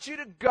 I want you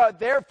to go,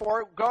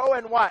 therefore, go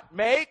and what?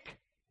 Make.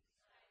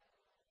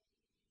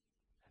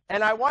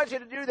 And I want you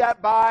to do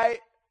that by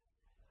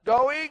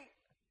going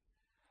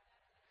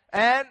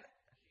and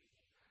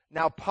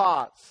now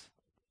pause.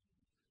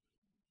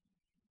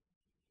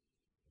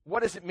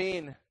 What does it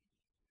mean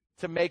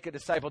to make a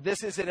disciple?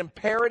 This is an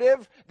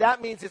imperative.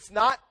 That means it's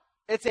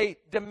a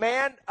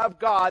demand of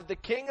God, the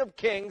King of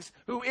Kings,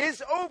 who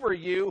is over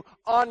you,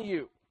 on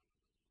you.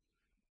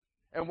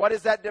 And what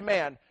is that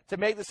demand? To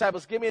make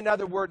disciples. Give me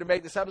another word to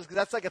make disciples, because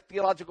that's like a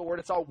theological word.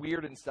 It's all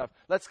weird and stuff.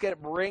 Let's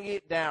bring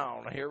it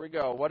down. Here we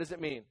go. What does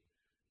it mean?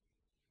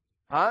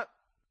 Huh?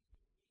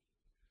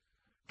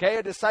 Okay,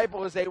 a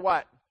disciple is a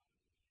what?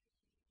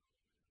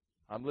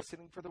 I'm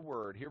listening for the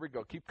word. Here we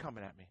go. Keep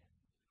coming at me.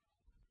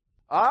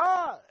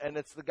 And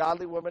it's the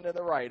godly woman to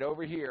the right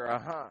over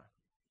here.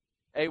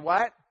 A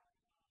what?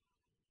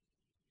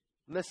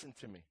 Listen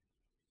to me.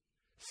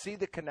 See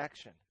the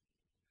connection.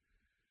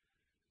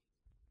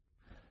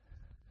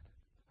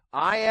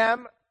 I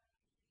am.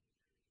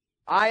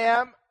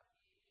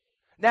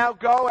 Now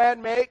go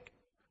and make.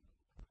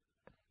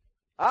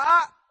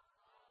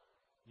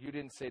 You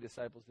didn't say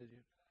disciples, did you?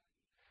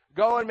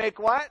 Go and make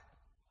what?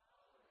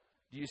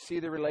 Do you see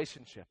the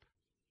relationship?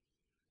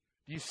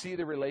 Do you see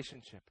the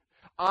relationship?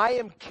 I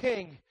am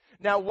king.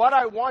 Now what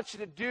I want you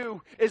to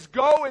do is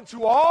go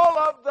into all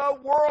of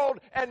the world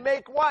and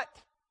make what?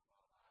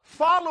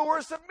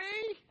 Followers of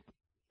me.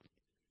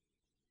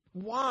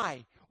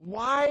 Why?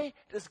 Why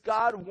does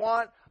God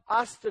want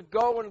us to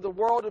go into the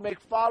world and make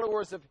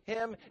followers of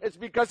him? It's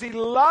because he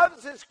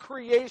loves his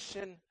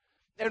creation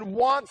and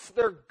wants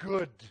their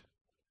good.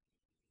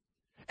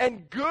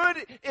 And good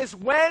is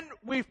when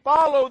we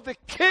follow the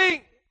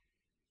king.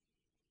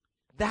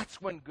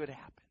 That's when good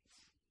happens.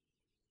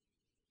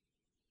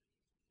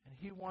 And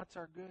he wants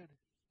our good.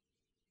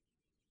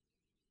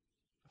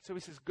 So he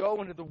says,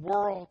 go into the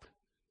world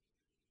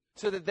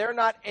so that they're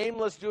not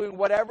aimless doing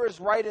whatever is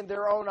right in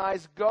their own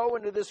eyes. Go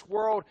into this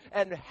world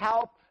and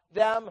help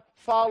them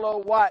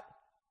follow what?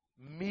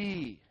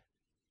 Me.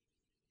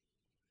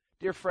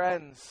 Dear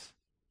friends,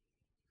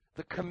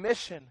 the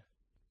commission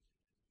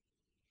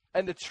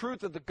and the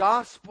truth of the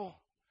gospel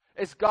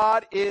is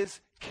God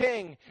is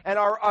king. And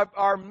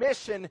our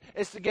mission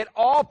is to get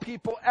all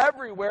people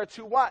everywhere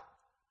to what?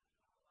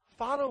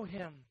 Follow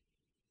him.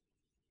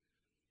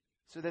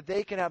 So that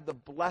they can have the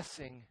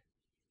blessing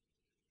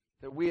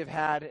that we have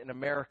had in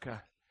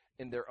America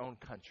in their own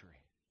country.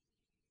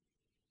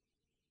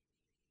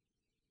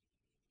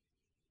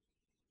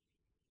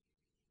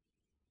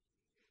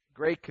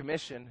 Great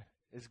Commission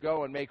is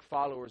go and make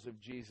followers of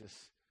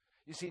Jesus.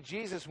 You see,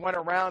 Jesus went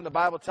around, the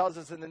Bible tells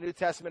us in the New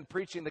Testament,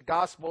 preaching the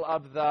gospel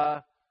of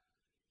the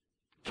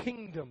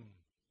kingdom.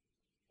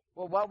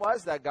 Well, what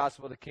was that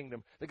gospel of the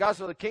kingdom? The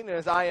gospel of the kingdom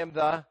is I am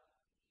the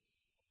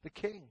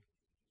king.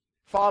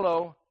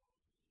 Follow.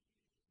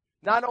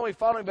 Not only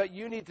following, but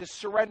you need to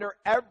surrender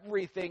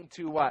everything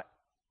to what?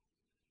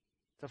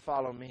 To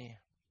follow me.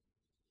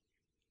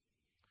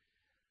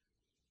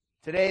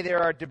 Today there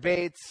are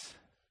debates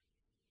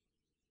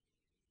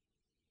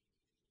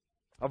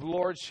of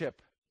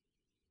lordship.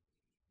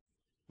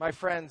 My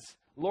friends,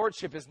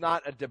 lordship is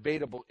not a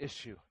debatable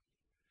issue,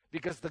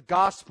 because the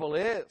gospel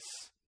is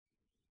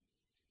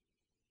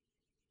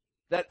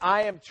that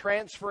I am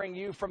transferring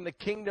you from the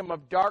kingdom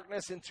of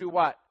darkness into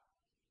what?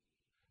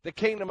 The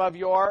kingdom of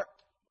your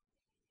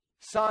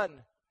Son.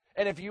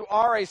 And if you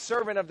are a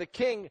servant of the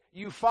king,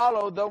 you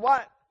follow the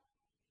what?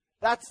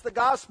 That's the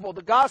gospel.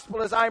 The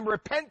gospel is I'm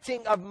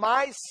repenting of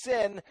my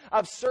sin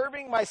of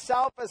serving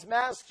myself as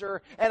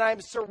master, and I'm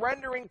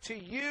surrendering to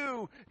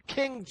you,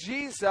 King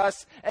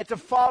Jesus, and to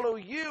follow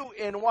you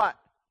in what?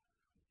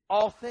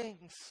 All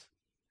things.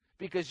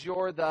 Because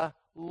you're the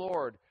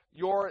Lord.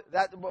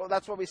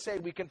 That's what we say.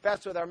 We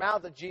confess with our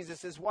mouth that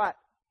Jesus is what?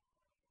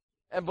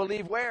 And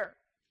believe where?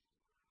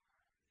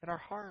 In our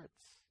hearts.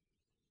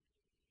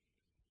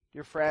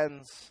 Dear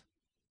friends,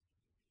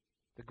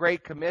 the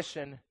Great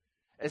Commission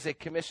is a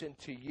commission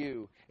to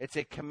you. It's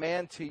a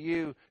command to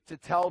you to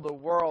tell the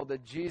world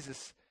that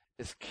Jesus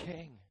is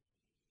King.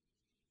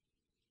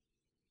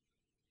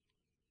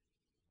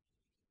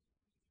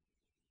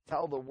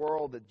 Tell the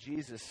world that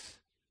Jesus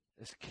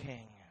is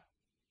King.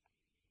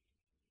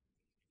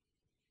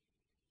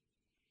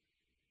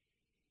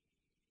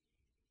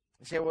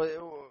 You say,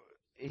 well,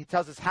 he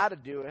tells us how to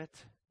do it.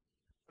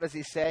 What does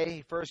he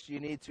say? First, you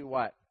need to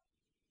what?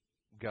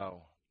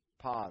 go.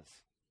 Pause.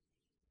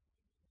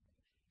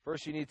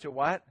 First you need to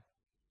what?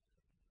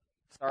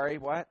 Sorry,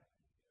 what?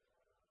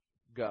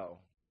 Go.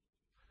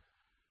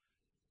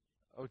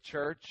 Oh,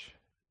 church,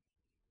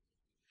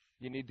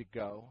 you need to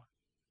go.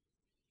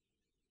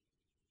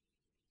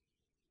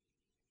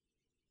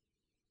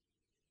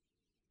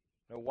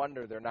 No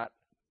wonder the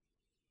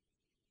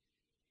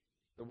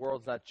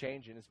world's not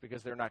changing. It's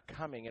because they're not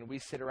coming, and we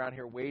sit around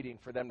here waiting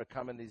for them to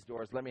come in these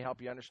doors. Let me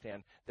help you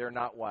understand. They're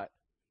not what?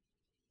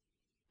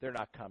 They're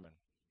not coming.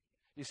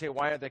 You say,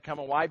 why aren't they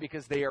coming? Why?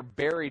 Because they are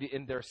buried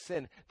in their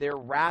sin. They're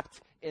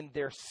wrapped in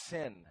their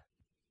sin.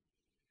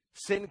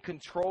 Sin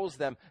controls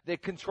them.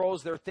 It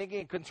controls their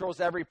thinking. It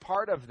controls every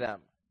part of them.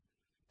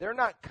 They're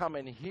not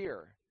coming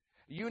here.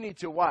 You need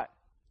to what?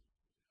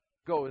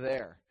 Go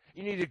there.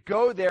 You need to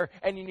go there,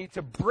 and you need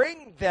to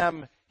bring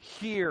them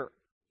here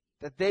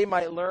that they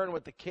might learn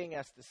what the King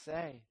has to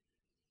say.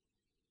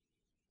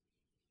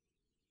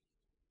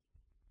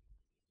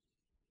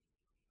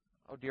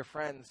 Oh, dear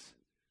friends,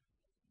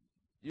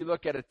 you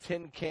look at a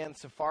tin can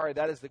safari,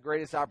 that is the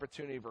greatest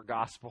opportunity for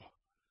gospel.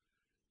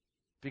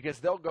 Because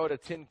they'll go to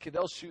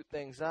they'll shoot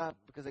things up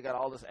because they got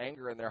all this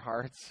anger in their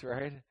hearts,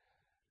 right?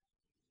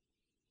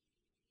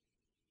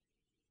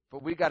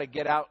 But we got to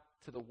get out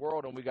to the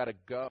world and we got to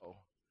go.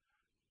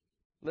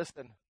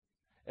 Listen,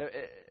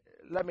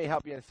 let me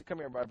help you. Come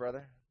here, my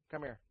brother.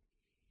 Come here.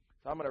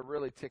 So I'm going to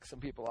really tick some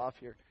people off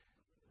here.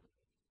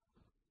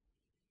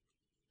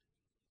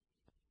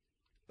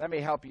 Let me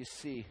help you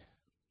see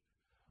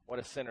what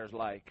a sinner's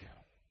like.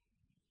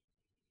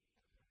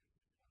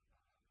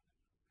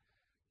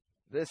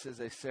 This is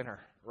a sinner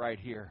right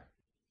here.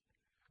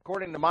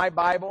 According to my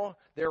Bible,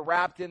 they're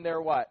wrapped in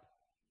their what?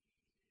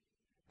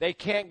 They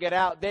can't get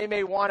out. They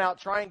may want out.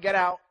 Try and get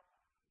out.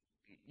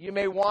 You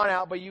may want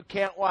out, but you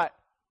can't what?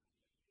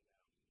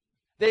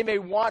 They may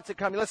want to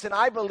come. Listen,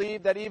 I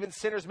believe that even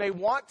sinners may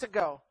want to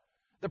go.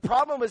 The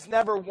problem is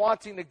never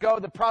wanting to go.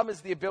 The problem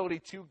is the ability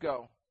to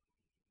go.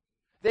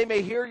 They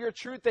may hear your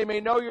truth. They may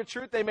know your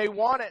truth. They may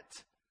want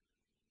it.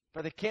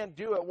 But they can't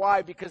do it.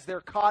 Why? Because they're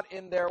caught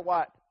in their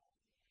what?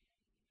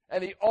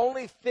 And the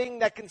only thing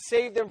that can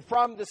save them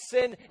from the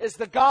sin is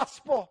the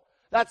gospel.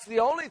 That's the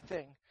only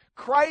thing.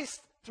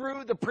 Christ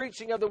through the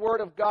preaching of the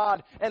Word of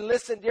God. And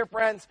listen, dear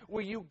friends,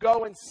 will you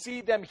go and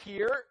see them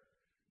here?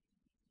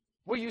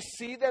 Will you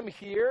see them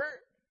here?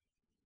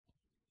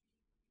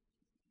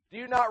 Do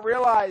you not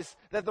realize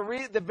that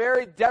the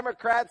very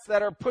Democrats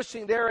that are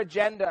pushing their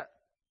agenda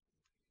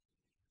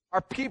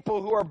are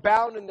people who are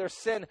bound in their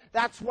sin?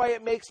 That's why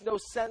it makes no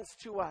sense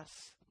to us.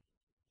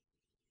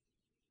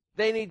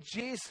 They need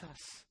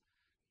Jesus.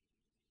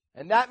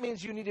 And that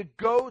means you need to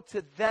go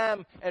to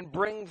them and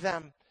bring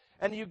them.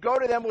 And you go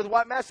to them with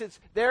what message?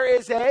 There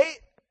is a...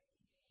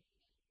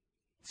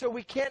 So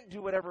we can't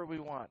do whatever we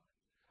want.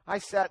 I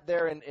sat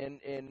there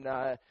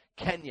in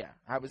Kenya.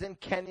 I was in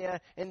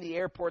Kenya in the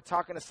airport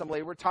talking to some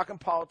lady. We're talking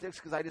politics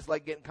because I just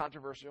like getting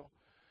controversial.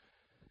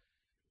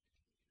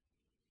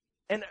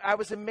 And I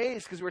was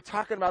amazed because we were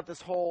talking about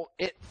this whole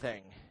it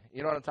thing.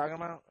 You know what I'm talking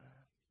about?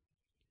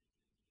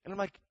 And I'm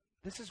like,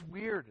 this is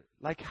weird.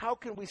 Like, how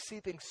can we see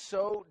things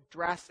so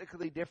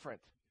drastically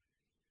different?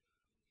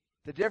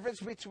 The difference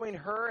between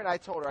her and I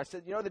told her, I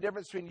said, you know the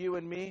difference between you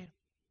and me?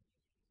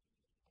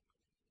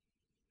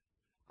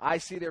 I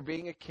see there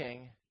being a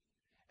king,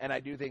 and I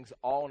do things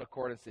all in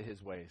accordance to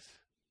his ways.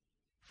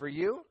 For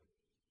you,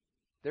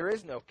 there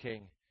is no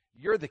king.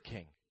 You're the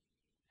king.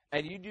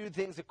 And you do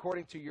things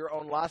according to your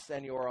own lusts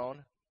and your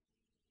own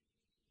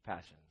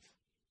passions.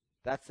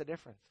 That's the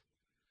difference.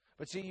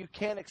 But see, you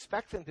can't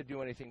expect them to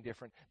do anything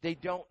different. They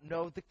don't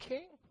know the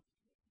king.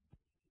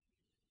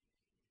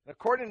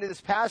 According to this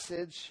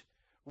passage,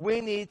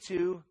 we need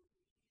to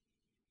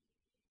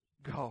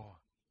go.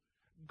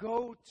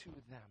 Go to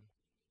them.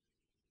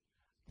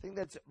 The thing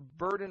that's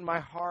burdened my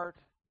heart,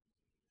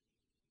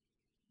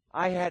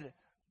 I had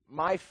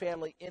my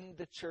family in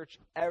the church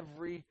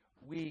every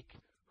week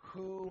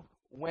who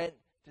went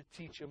to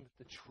teach them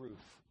the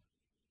truth.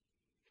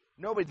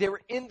 Nobody. They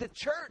were in the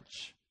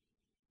church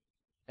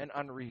and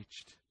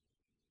unreached.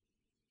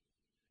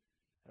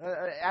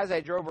 As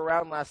I drove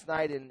around last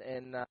night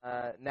in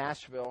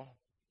Nashville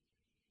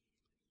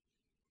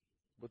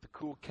with the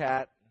cool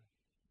cat,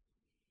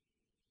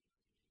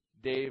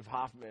 Dave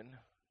Hoffman.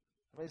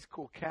 I mean, he's a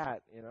cool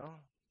cat, you know.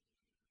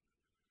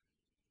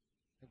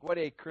 Like, what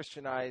a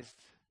Christianized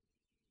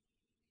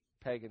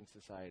pagan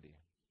society.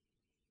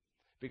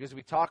 Because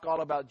we talk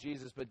all about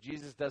Jesus, but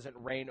Jesus doesn't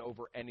reign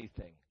over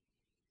anything.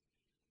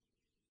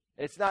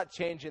 It's not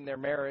changing their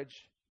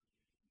marriage.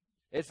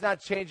 It's not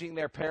changing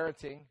their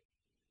parenting.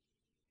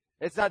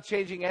 It's not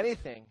changing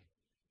anything.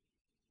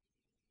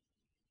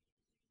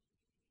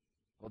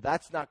 Well,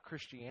 that's not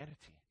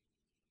Christianity.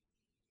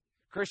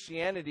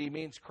 Christianity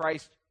means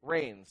Christ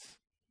reigns.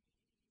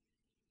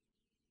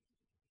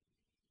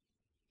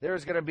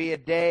 There's going to be a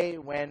day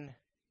when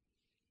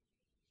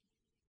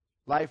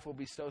life will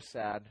be so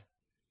sad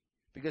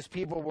because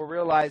people will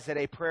realize that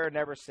a prayer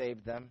never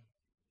saved them.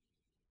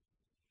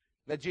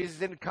 That Jesus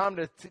didn't come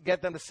to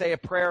get them to say a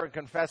prayer and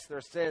confess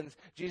their sins.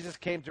 Jesus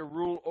came to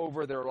rule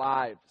over their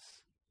lives.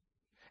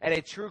 And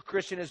a true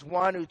Christian is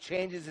one who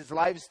changes his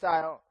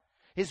lifestyle.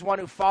 He's one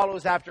who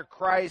follows after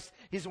Christ.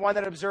 He's one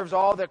that observes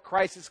all that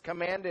Christ has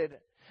commanded.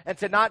 And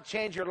to not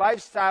change your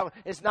lifestyle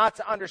is not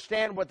to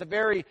understand what the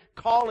very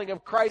calling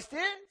of Christ is.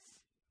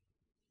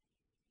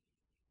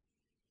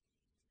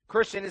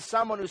 Christian is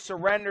someone who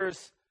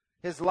surrenders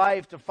his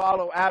life to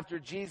follow after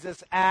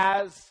Jesus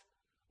as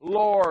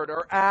Lord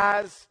or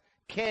as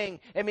King.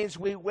 It means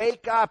we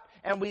wake up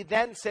and we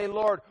then say,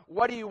 Lord,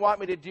 what do you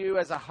want me to do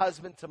as a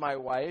husband to my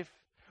wife?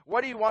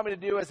 What do you want me to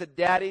do as a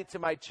daddy to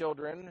my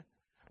children?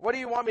 What do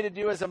you want me to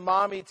do as a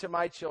mommy to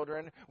my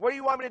children? What do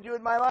you want me to do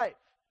in my life?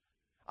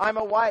 I'm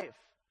a wife.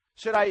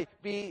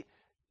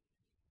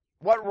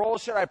 What role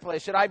should I play?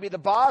 Should I be the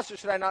boss or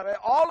should I not?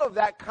 All of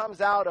that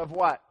comes out of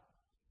what?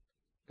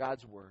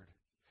 God's word.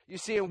 You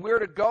see, and we're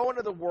to go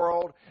into the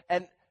world,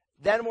 and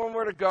then when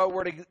we're to go,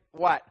 we're to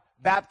what?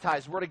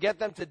 Baptize. We're to get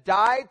them to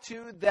die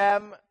to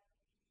them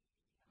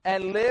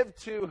and live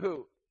to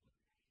who?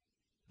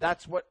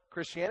 That's what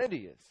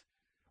Christianity is.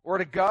 We're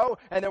to go,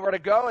 and then we're to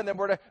go, and then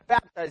we're to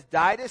baptize.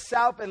 Die to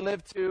self and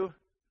live to.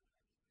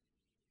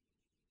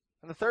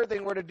 And the third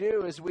thing we're to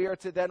do is we are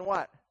to then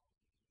what?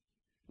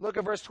 Look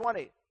at verse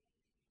 20.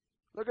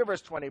 Look at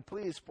verse 20,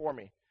 please, for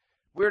me.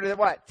 We're to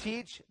what?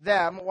 Teach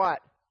them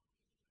what?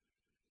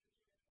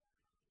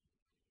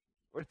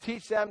 We're to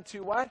teach them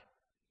to what?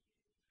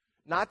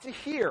 Not to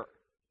hear.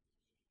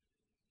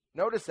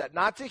 Notice that.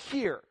 Not to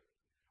hear.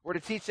 We're to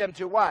teach them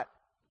to what?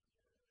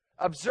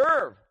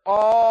 Observe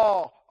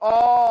all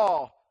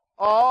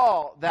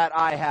that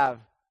I have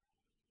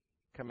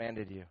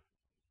commanded you.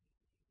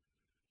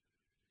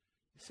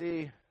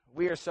 See,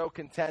 we are so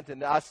content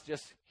in us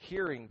just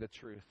hearing the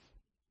truth.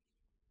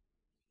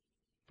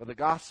 But the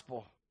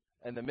gospel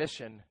and the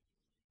mission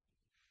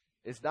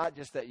is not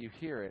just that you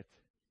hear it,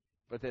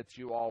 but that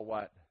you all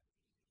what?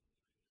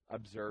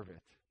 Observe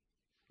it.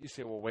 You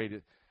say, well,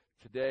 wait,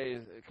 today,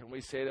 can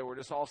we say that we're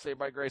just all saved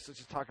by grace? Let's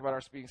just talk about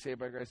our being saved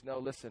by grace. No,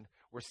 listen,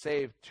 we're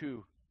saved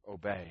to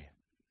obey.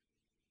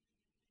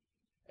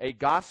 A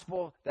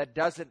gospel that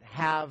doesn't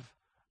have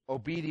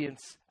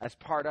obedience as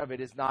part of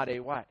it is not a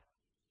what?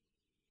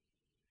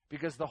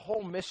 Because the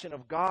whole mission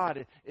of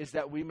God is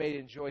that we may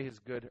enjoy his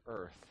good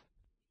earth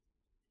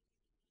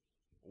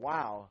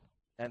while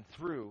and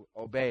through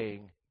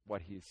obeying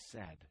what he's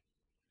said.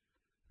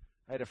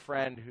 I had a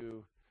friend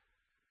who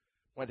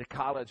went to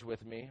college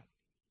with me,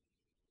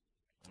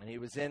 and he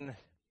was in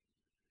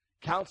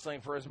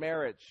counseling for his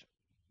marriage.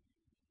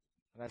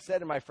 And I said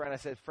to my friend,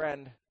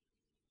 friend,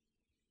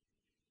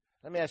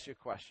 let me ask you a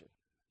question.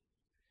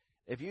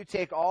 If you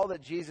take all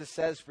that Jesus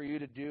says for you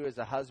to do as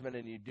a husband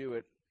and you do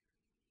it,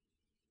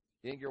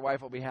 you think your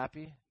wife will be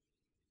happy?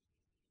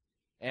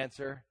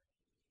 Answer,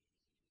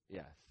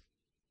 yes.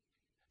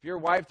 If your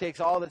wife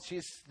takes all that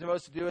she's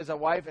supposed to do as a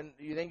wife and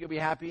you think you'll be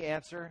happy?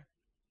 Answer,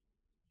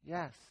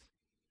 yes.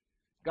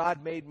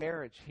 God made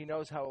marriage. He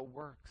knows how it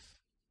works.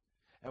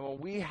 And when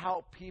we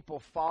help people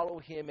follow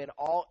him in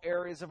all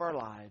areas of our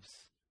lives,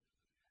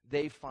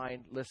 they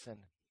find, listen,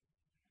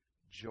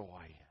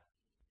 joy.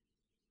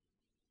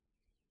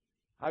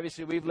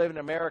 Obviously, we've lived in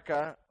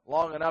America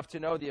long enough to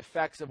know the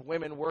effects of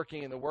women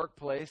working in the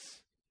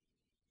workplace,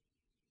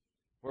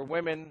 where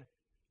women,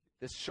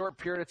 this short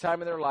period of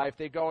time in their life,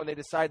 they go and they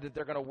decide that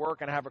they're going to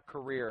work and have a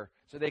career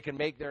so they can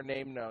make their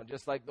name known,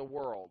 just like the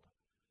world.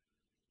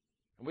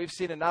 And we've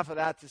seen enough of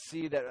that to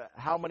see that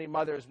how many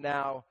mothers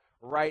now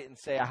write and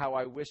say how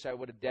I wish I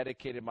would have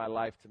dedicated my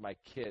life to my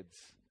kids.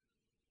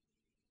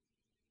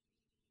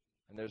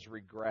 And there's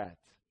regret.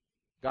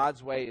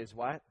 God's way is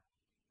what?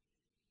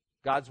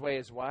 God's way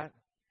is what?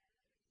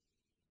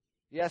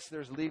 Yes,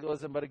 there's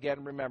legalism, but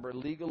again, remember,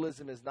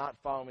 legalism is not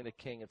following the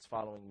king, it's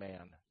following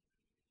man.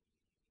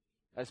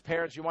 As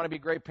parents, you want to be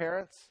great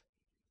parents?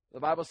 The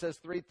Bible says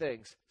 3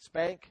 things.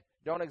 Spank,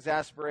 don't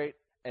exasperate,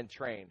 and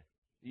train.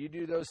 You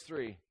do those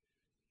 3,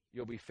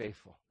 you'll be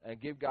faithful. And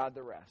give God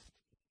the rest.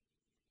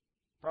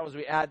 The problem is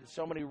we add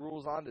so many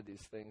rules onto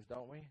these things,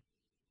 don't we?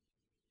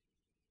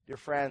 Dear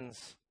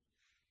friends,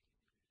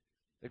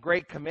 the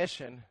Great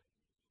Commission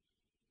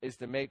is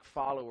to make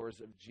followers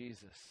of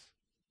Jesus.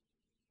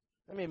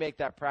 Let me make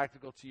that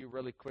practical to you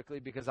really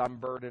quickly because I'm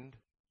burdened.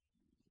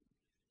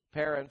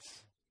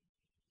 Parents,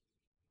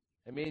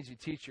 it means you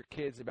teach your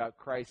kids about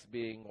Christ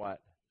being what?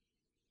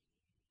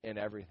 In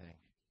everything.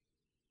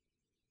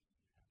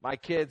 My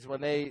kids,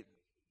 when they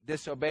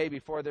disobey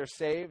before they're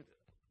saved,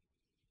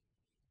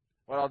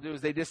 what I'll do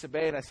is they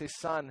disobey and I say,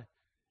 son,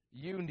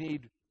 you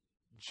need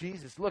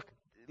Jesus. Look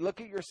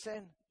at your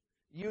sin.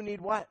 You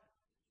need what?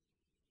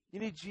 You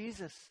need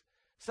Jesus.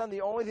 Son,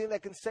 the only thing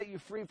that can set you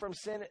free from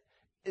sin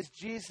is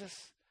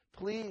Jesus.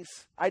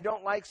 Please, I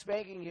don't like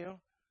spanking you.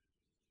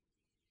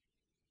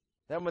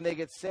 Then when they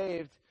get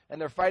saved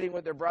and they're fighting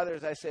with their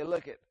brothers, I say,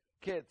 look,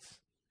 kids,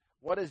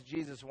 what does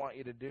Jesus want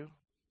you to do?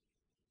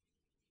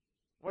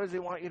 What does he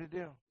want you to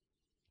do?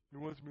 He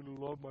wants me to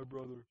love my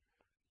brother.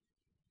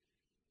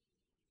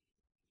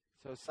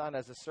 So, son,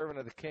 as a servant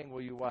of the king,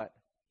 will you what?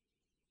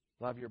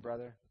 Love your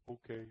brother?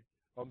 Okay,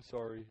 I'm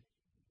sorry.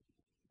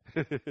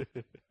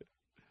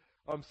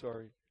 I'm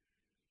sorry.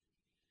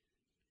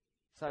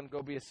 Son,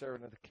 go be a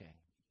servant of the king.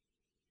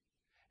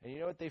 And you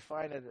know what they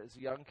find as a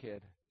young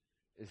kid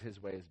is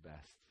his way is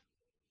best.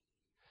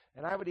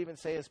 And I would even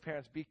say as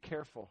parents, be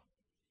careful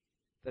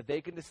that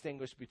they can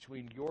distinguish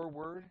between your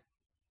word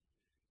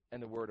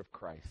and the word of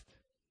Christ.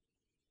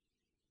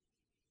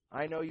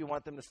 I know you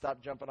want them to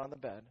stop jumping on the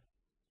bed.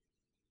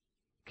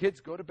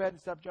 Kids, go to bed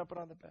and stop jumping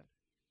on the bed.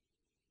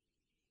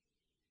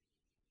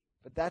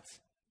 But that's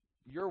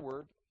your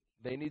word.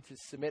 They need to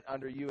submit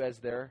under you as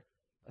their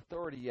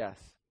authority, yes.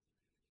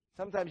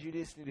 Sometimes you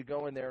just need to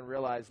go in there and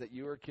realize that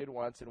you were a kid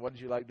once, and what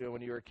did you like doing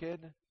when you were a kid?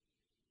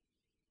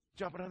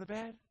 Jumping on the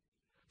bed.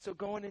 So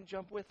go in and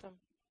jump with them.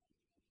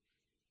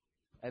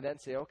 And then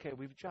say, okay,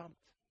 we've jumped.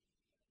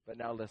 But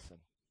now listen.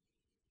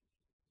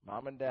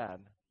 Mom and Dad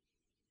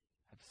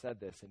have said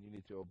this, and you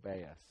need to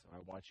obey us. So I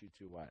want you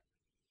to what?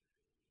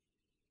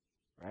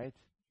 Right?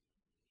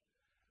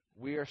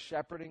 We are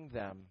shepherding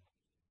them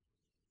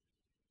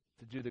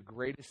to do the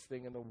greatest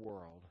thing in the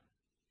world,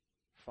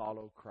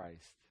 follow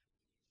Christ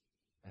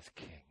as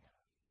King.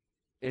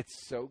 It's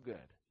so good.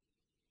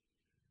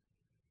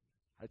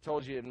 I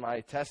told you in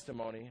my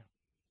testimony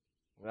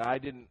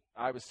that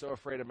I was so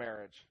afraid of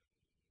marriage.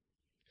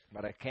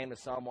 But I came to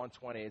Psalm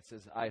 120. It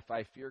says, if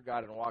I fear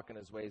God and walk in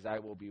his ways, I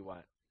will be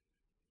what?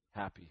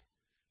 Happy.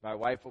 My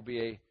wife will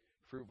be a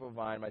fruitful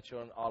vine, my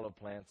children olive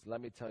plants.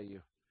 Let me tell you,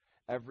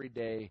 every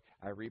day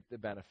I reap the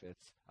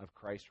benefits of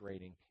Christ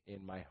reigning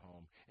in my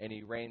home. And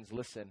he reigns,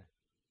 listen,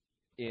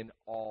 in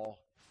all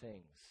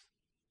things.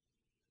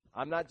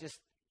 I'm not just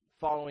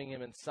following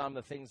him in some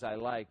of the things I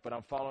like, but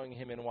I'm following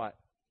him in what?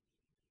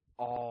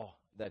 All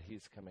that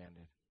he's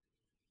commanded.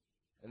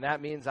 And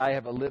that means I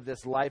have lived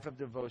this life of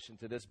devotion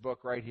to this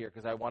book right here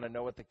because I want to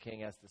know what the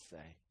King has to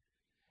say.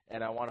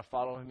 And I want to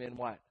follow him in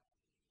what?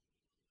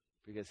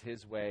 Because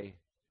his way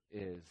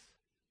is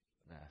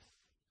best.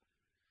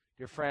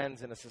 Dear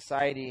friends, in a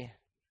society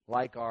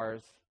like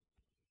ours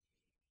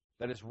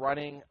that is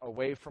running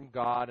away from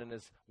God and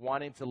is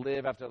wanting to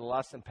live after the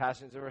lusts and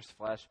passions of his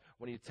flesh,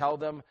 when you tell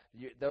them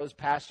those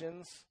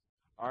passions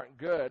aren't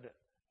good,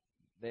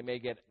 they may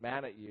get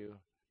mad at you.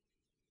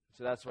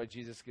 So that's why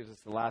Jesus gives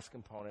us the last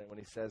component when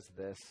he says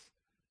this,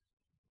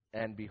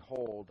 and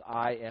behold,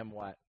 I am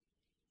what?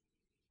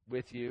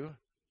 With you,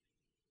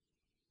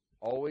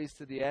 always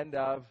to the end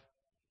of.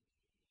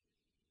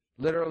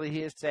 Literally,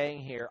 he is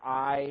saying here,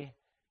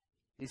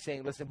 he's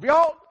saying, listen,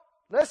 behold,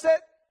 listen.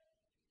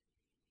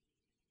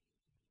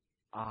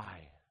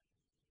 I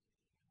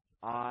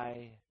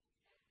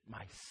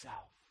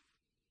myself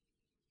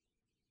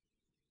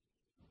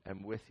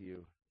am with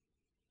you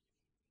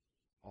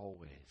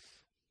always,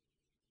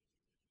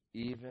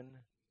 even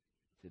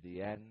to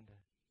the end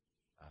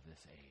of this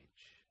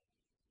age.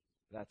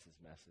 That's his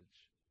message.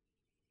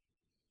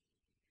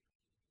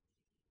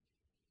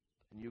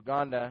 In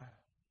Uganda,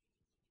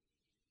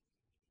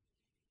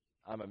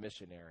 I'm a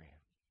missionary.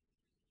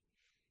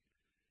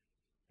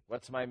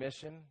 What's my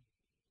mission?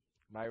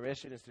 My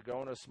mission is to go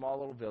into a small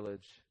little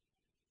village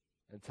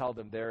and tell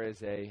them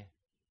to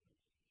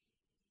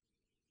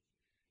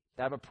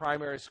have a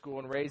primary school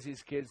and raise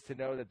these kids to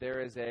know that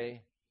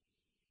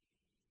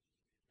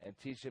and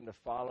teach them to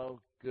follow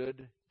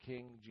good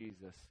King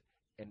Jesus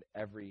in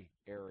every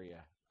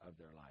area of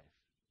their life.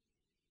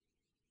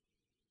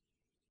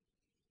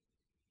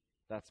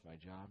 That's my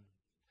job.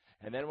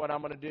 And then what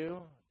I'm going to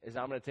do is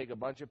I'm going to take a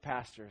bunch of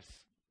pastors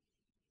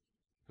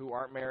who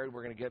aren't married.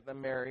 We're going to get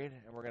them married,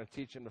 and we're going to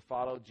teach them to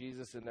follow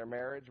Jesus in their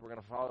marriage. We're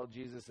going to follow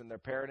Jesus in their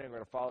parenting. We're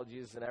going to follow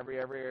Jesus in every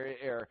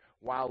area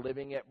while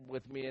living it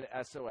with me in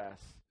SOS.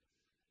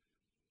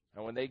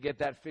 And when they get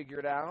that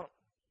figured out,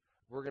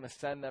 we're going to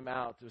send them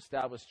out to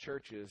establish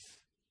churches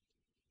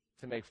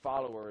to make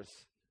followers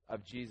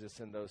of Jesus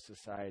in those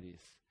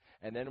societies.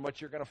 And then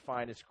what you're going to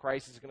find is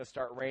Christ is going to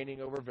start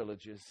reigning over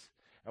villages.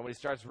 And when he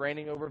starts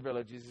reigning over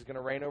villages, he's going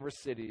to reign over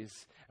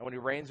cities. And when he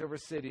reigns over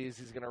cities,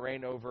 he's going to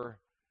reign over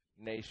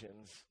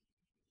nations.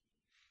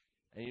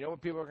 And you know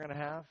what people are going to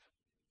have?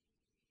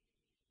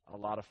 A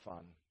lot of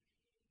fun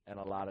and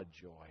a lot of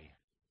joy.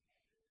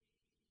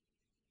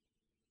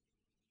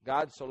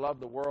 God so loved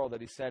the world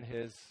that he sent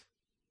his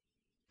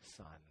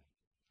Son,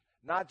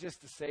 not just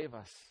to save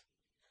us,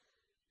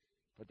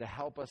 but to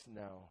help us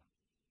know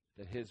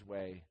that his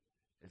way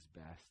is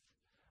best.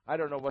 I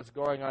don't know what's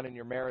going on in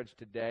your marriage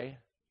today,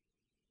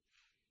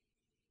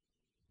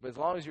 but as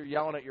long as you're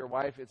yelling at your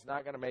wife, it's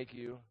not going to make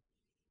you.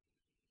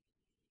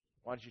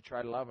 Why don't you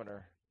try loving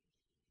her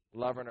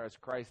as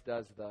Christ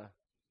does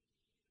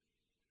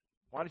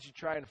why don't you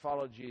try and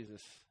follow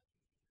Jesus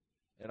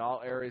in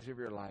all areas of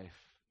your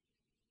life?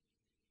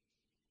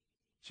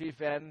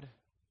 Chief end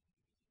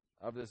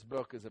of this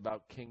book is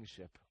about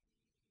kingship.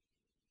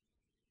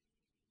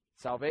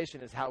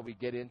 Salvation is how we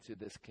get into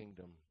this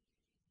kingdom.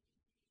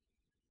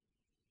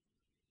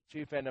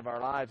 Chief end of our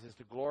lives is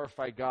to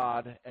glorify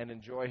God and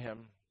enjoy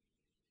him.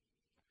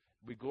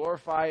 We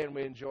glorify and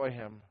we enjoy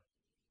him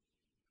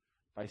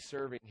by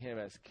serving him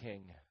as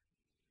king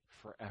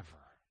forever.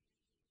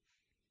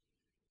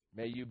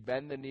 May you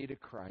bend the knee to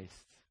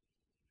Christ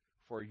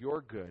for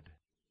your good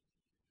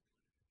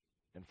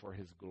and for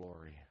his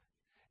glory.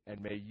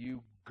 And may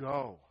you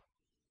go,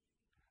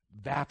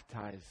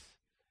 baptize,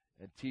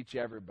 and teach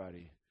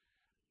everybody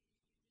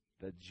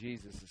that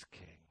Jesus is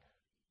King,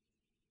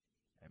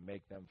 and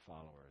make them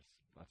followers.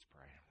 Let's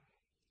pray.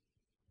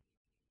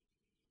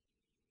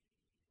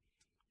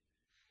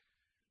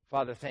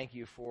 Father, thank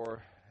you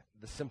for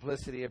the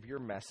simplicity of your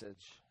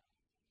message.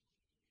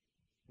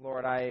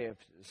 Lord, I have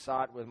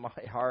sought with my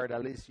heart,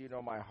 at least you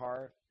know my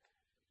heart.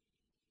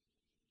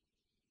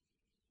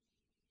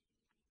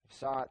 I've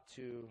sought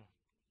to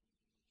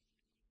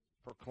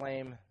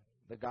proclaim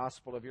the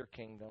gospel of your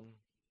kingdom.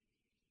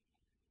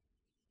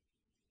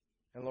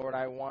 And Lord,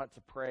 I want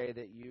to pray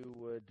that you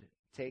would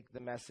take the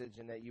message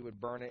and that you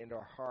would burn it into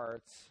our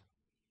hearts,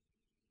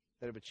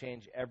 that it would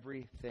change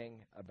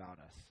everything about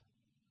us.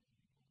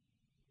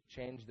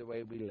 Change the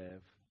way we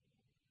live.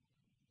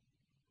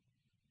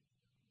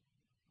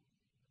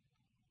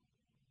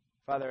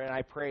 Father, and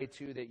I pray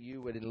too that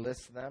you would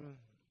enlist them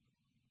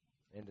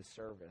into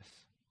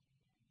service.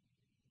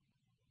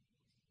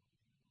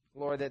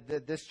 Lord,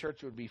 that this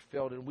church would be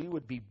filled and we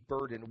would be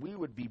burdened, we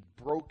would be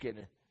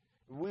broken,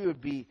 we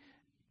would be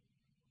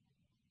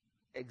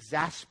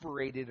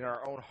exasperated in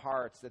our own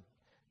hearts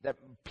that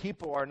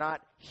people are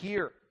not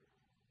here.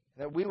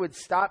 That we would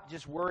stop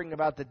just worrying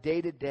about the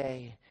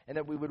day-to-day, and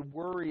that we would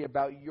worry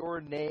about your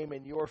name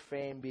and your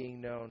fame being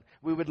known.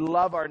 We would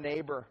love our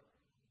neighbor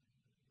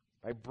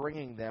by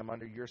bringing them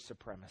under your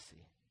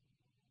supremacy.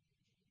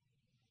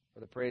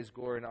 For the praise,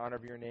 glory, and honor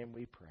of your name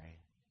we pray.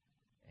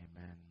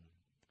 Amen.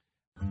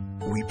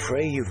 We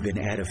pray you've been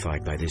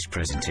edified by this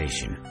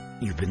presentation.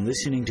 You've been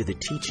listening to the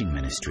teaching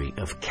ministry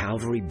of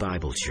Calvary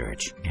Bible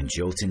Church in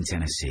Jolton,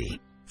 Tennessee.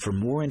 For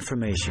more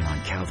information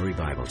on Calvary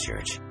Bible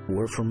Church,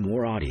 or for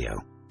more audio,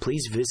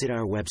 please visit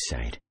our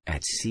website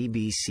at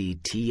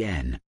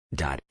cbctn.org.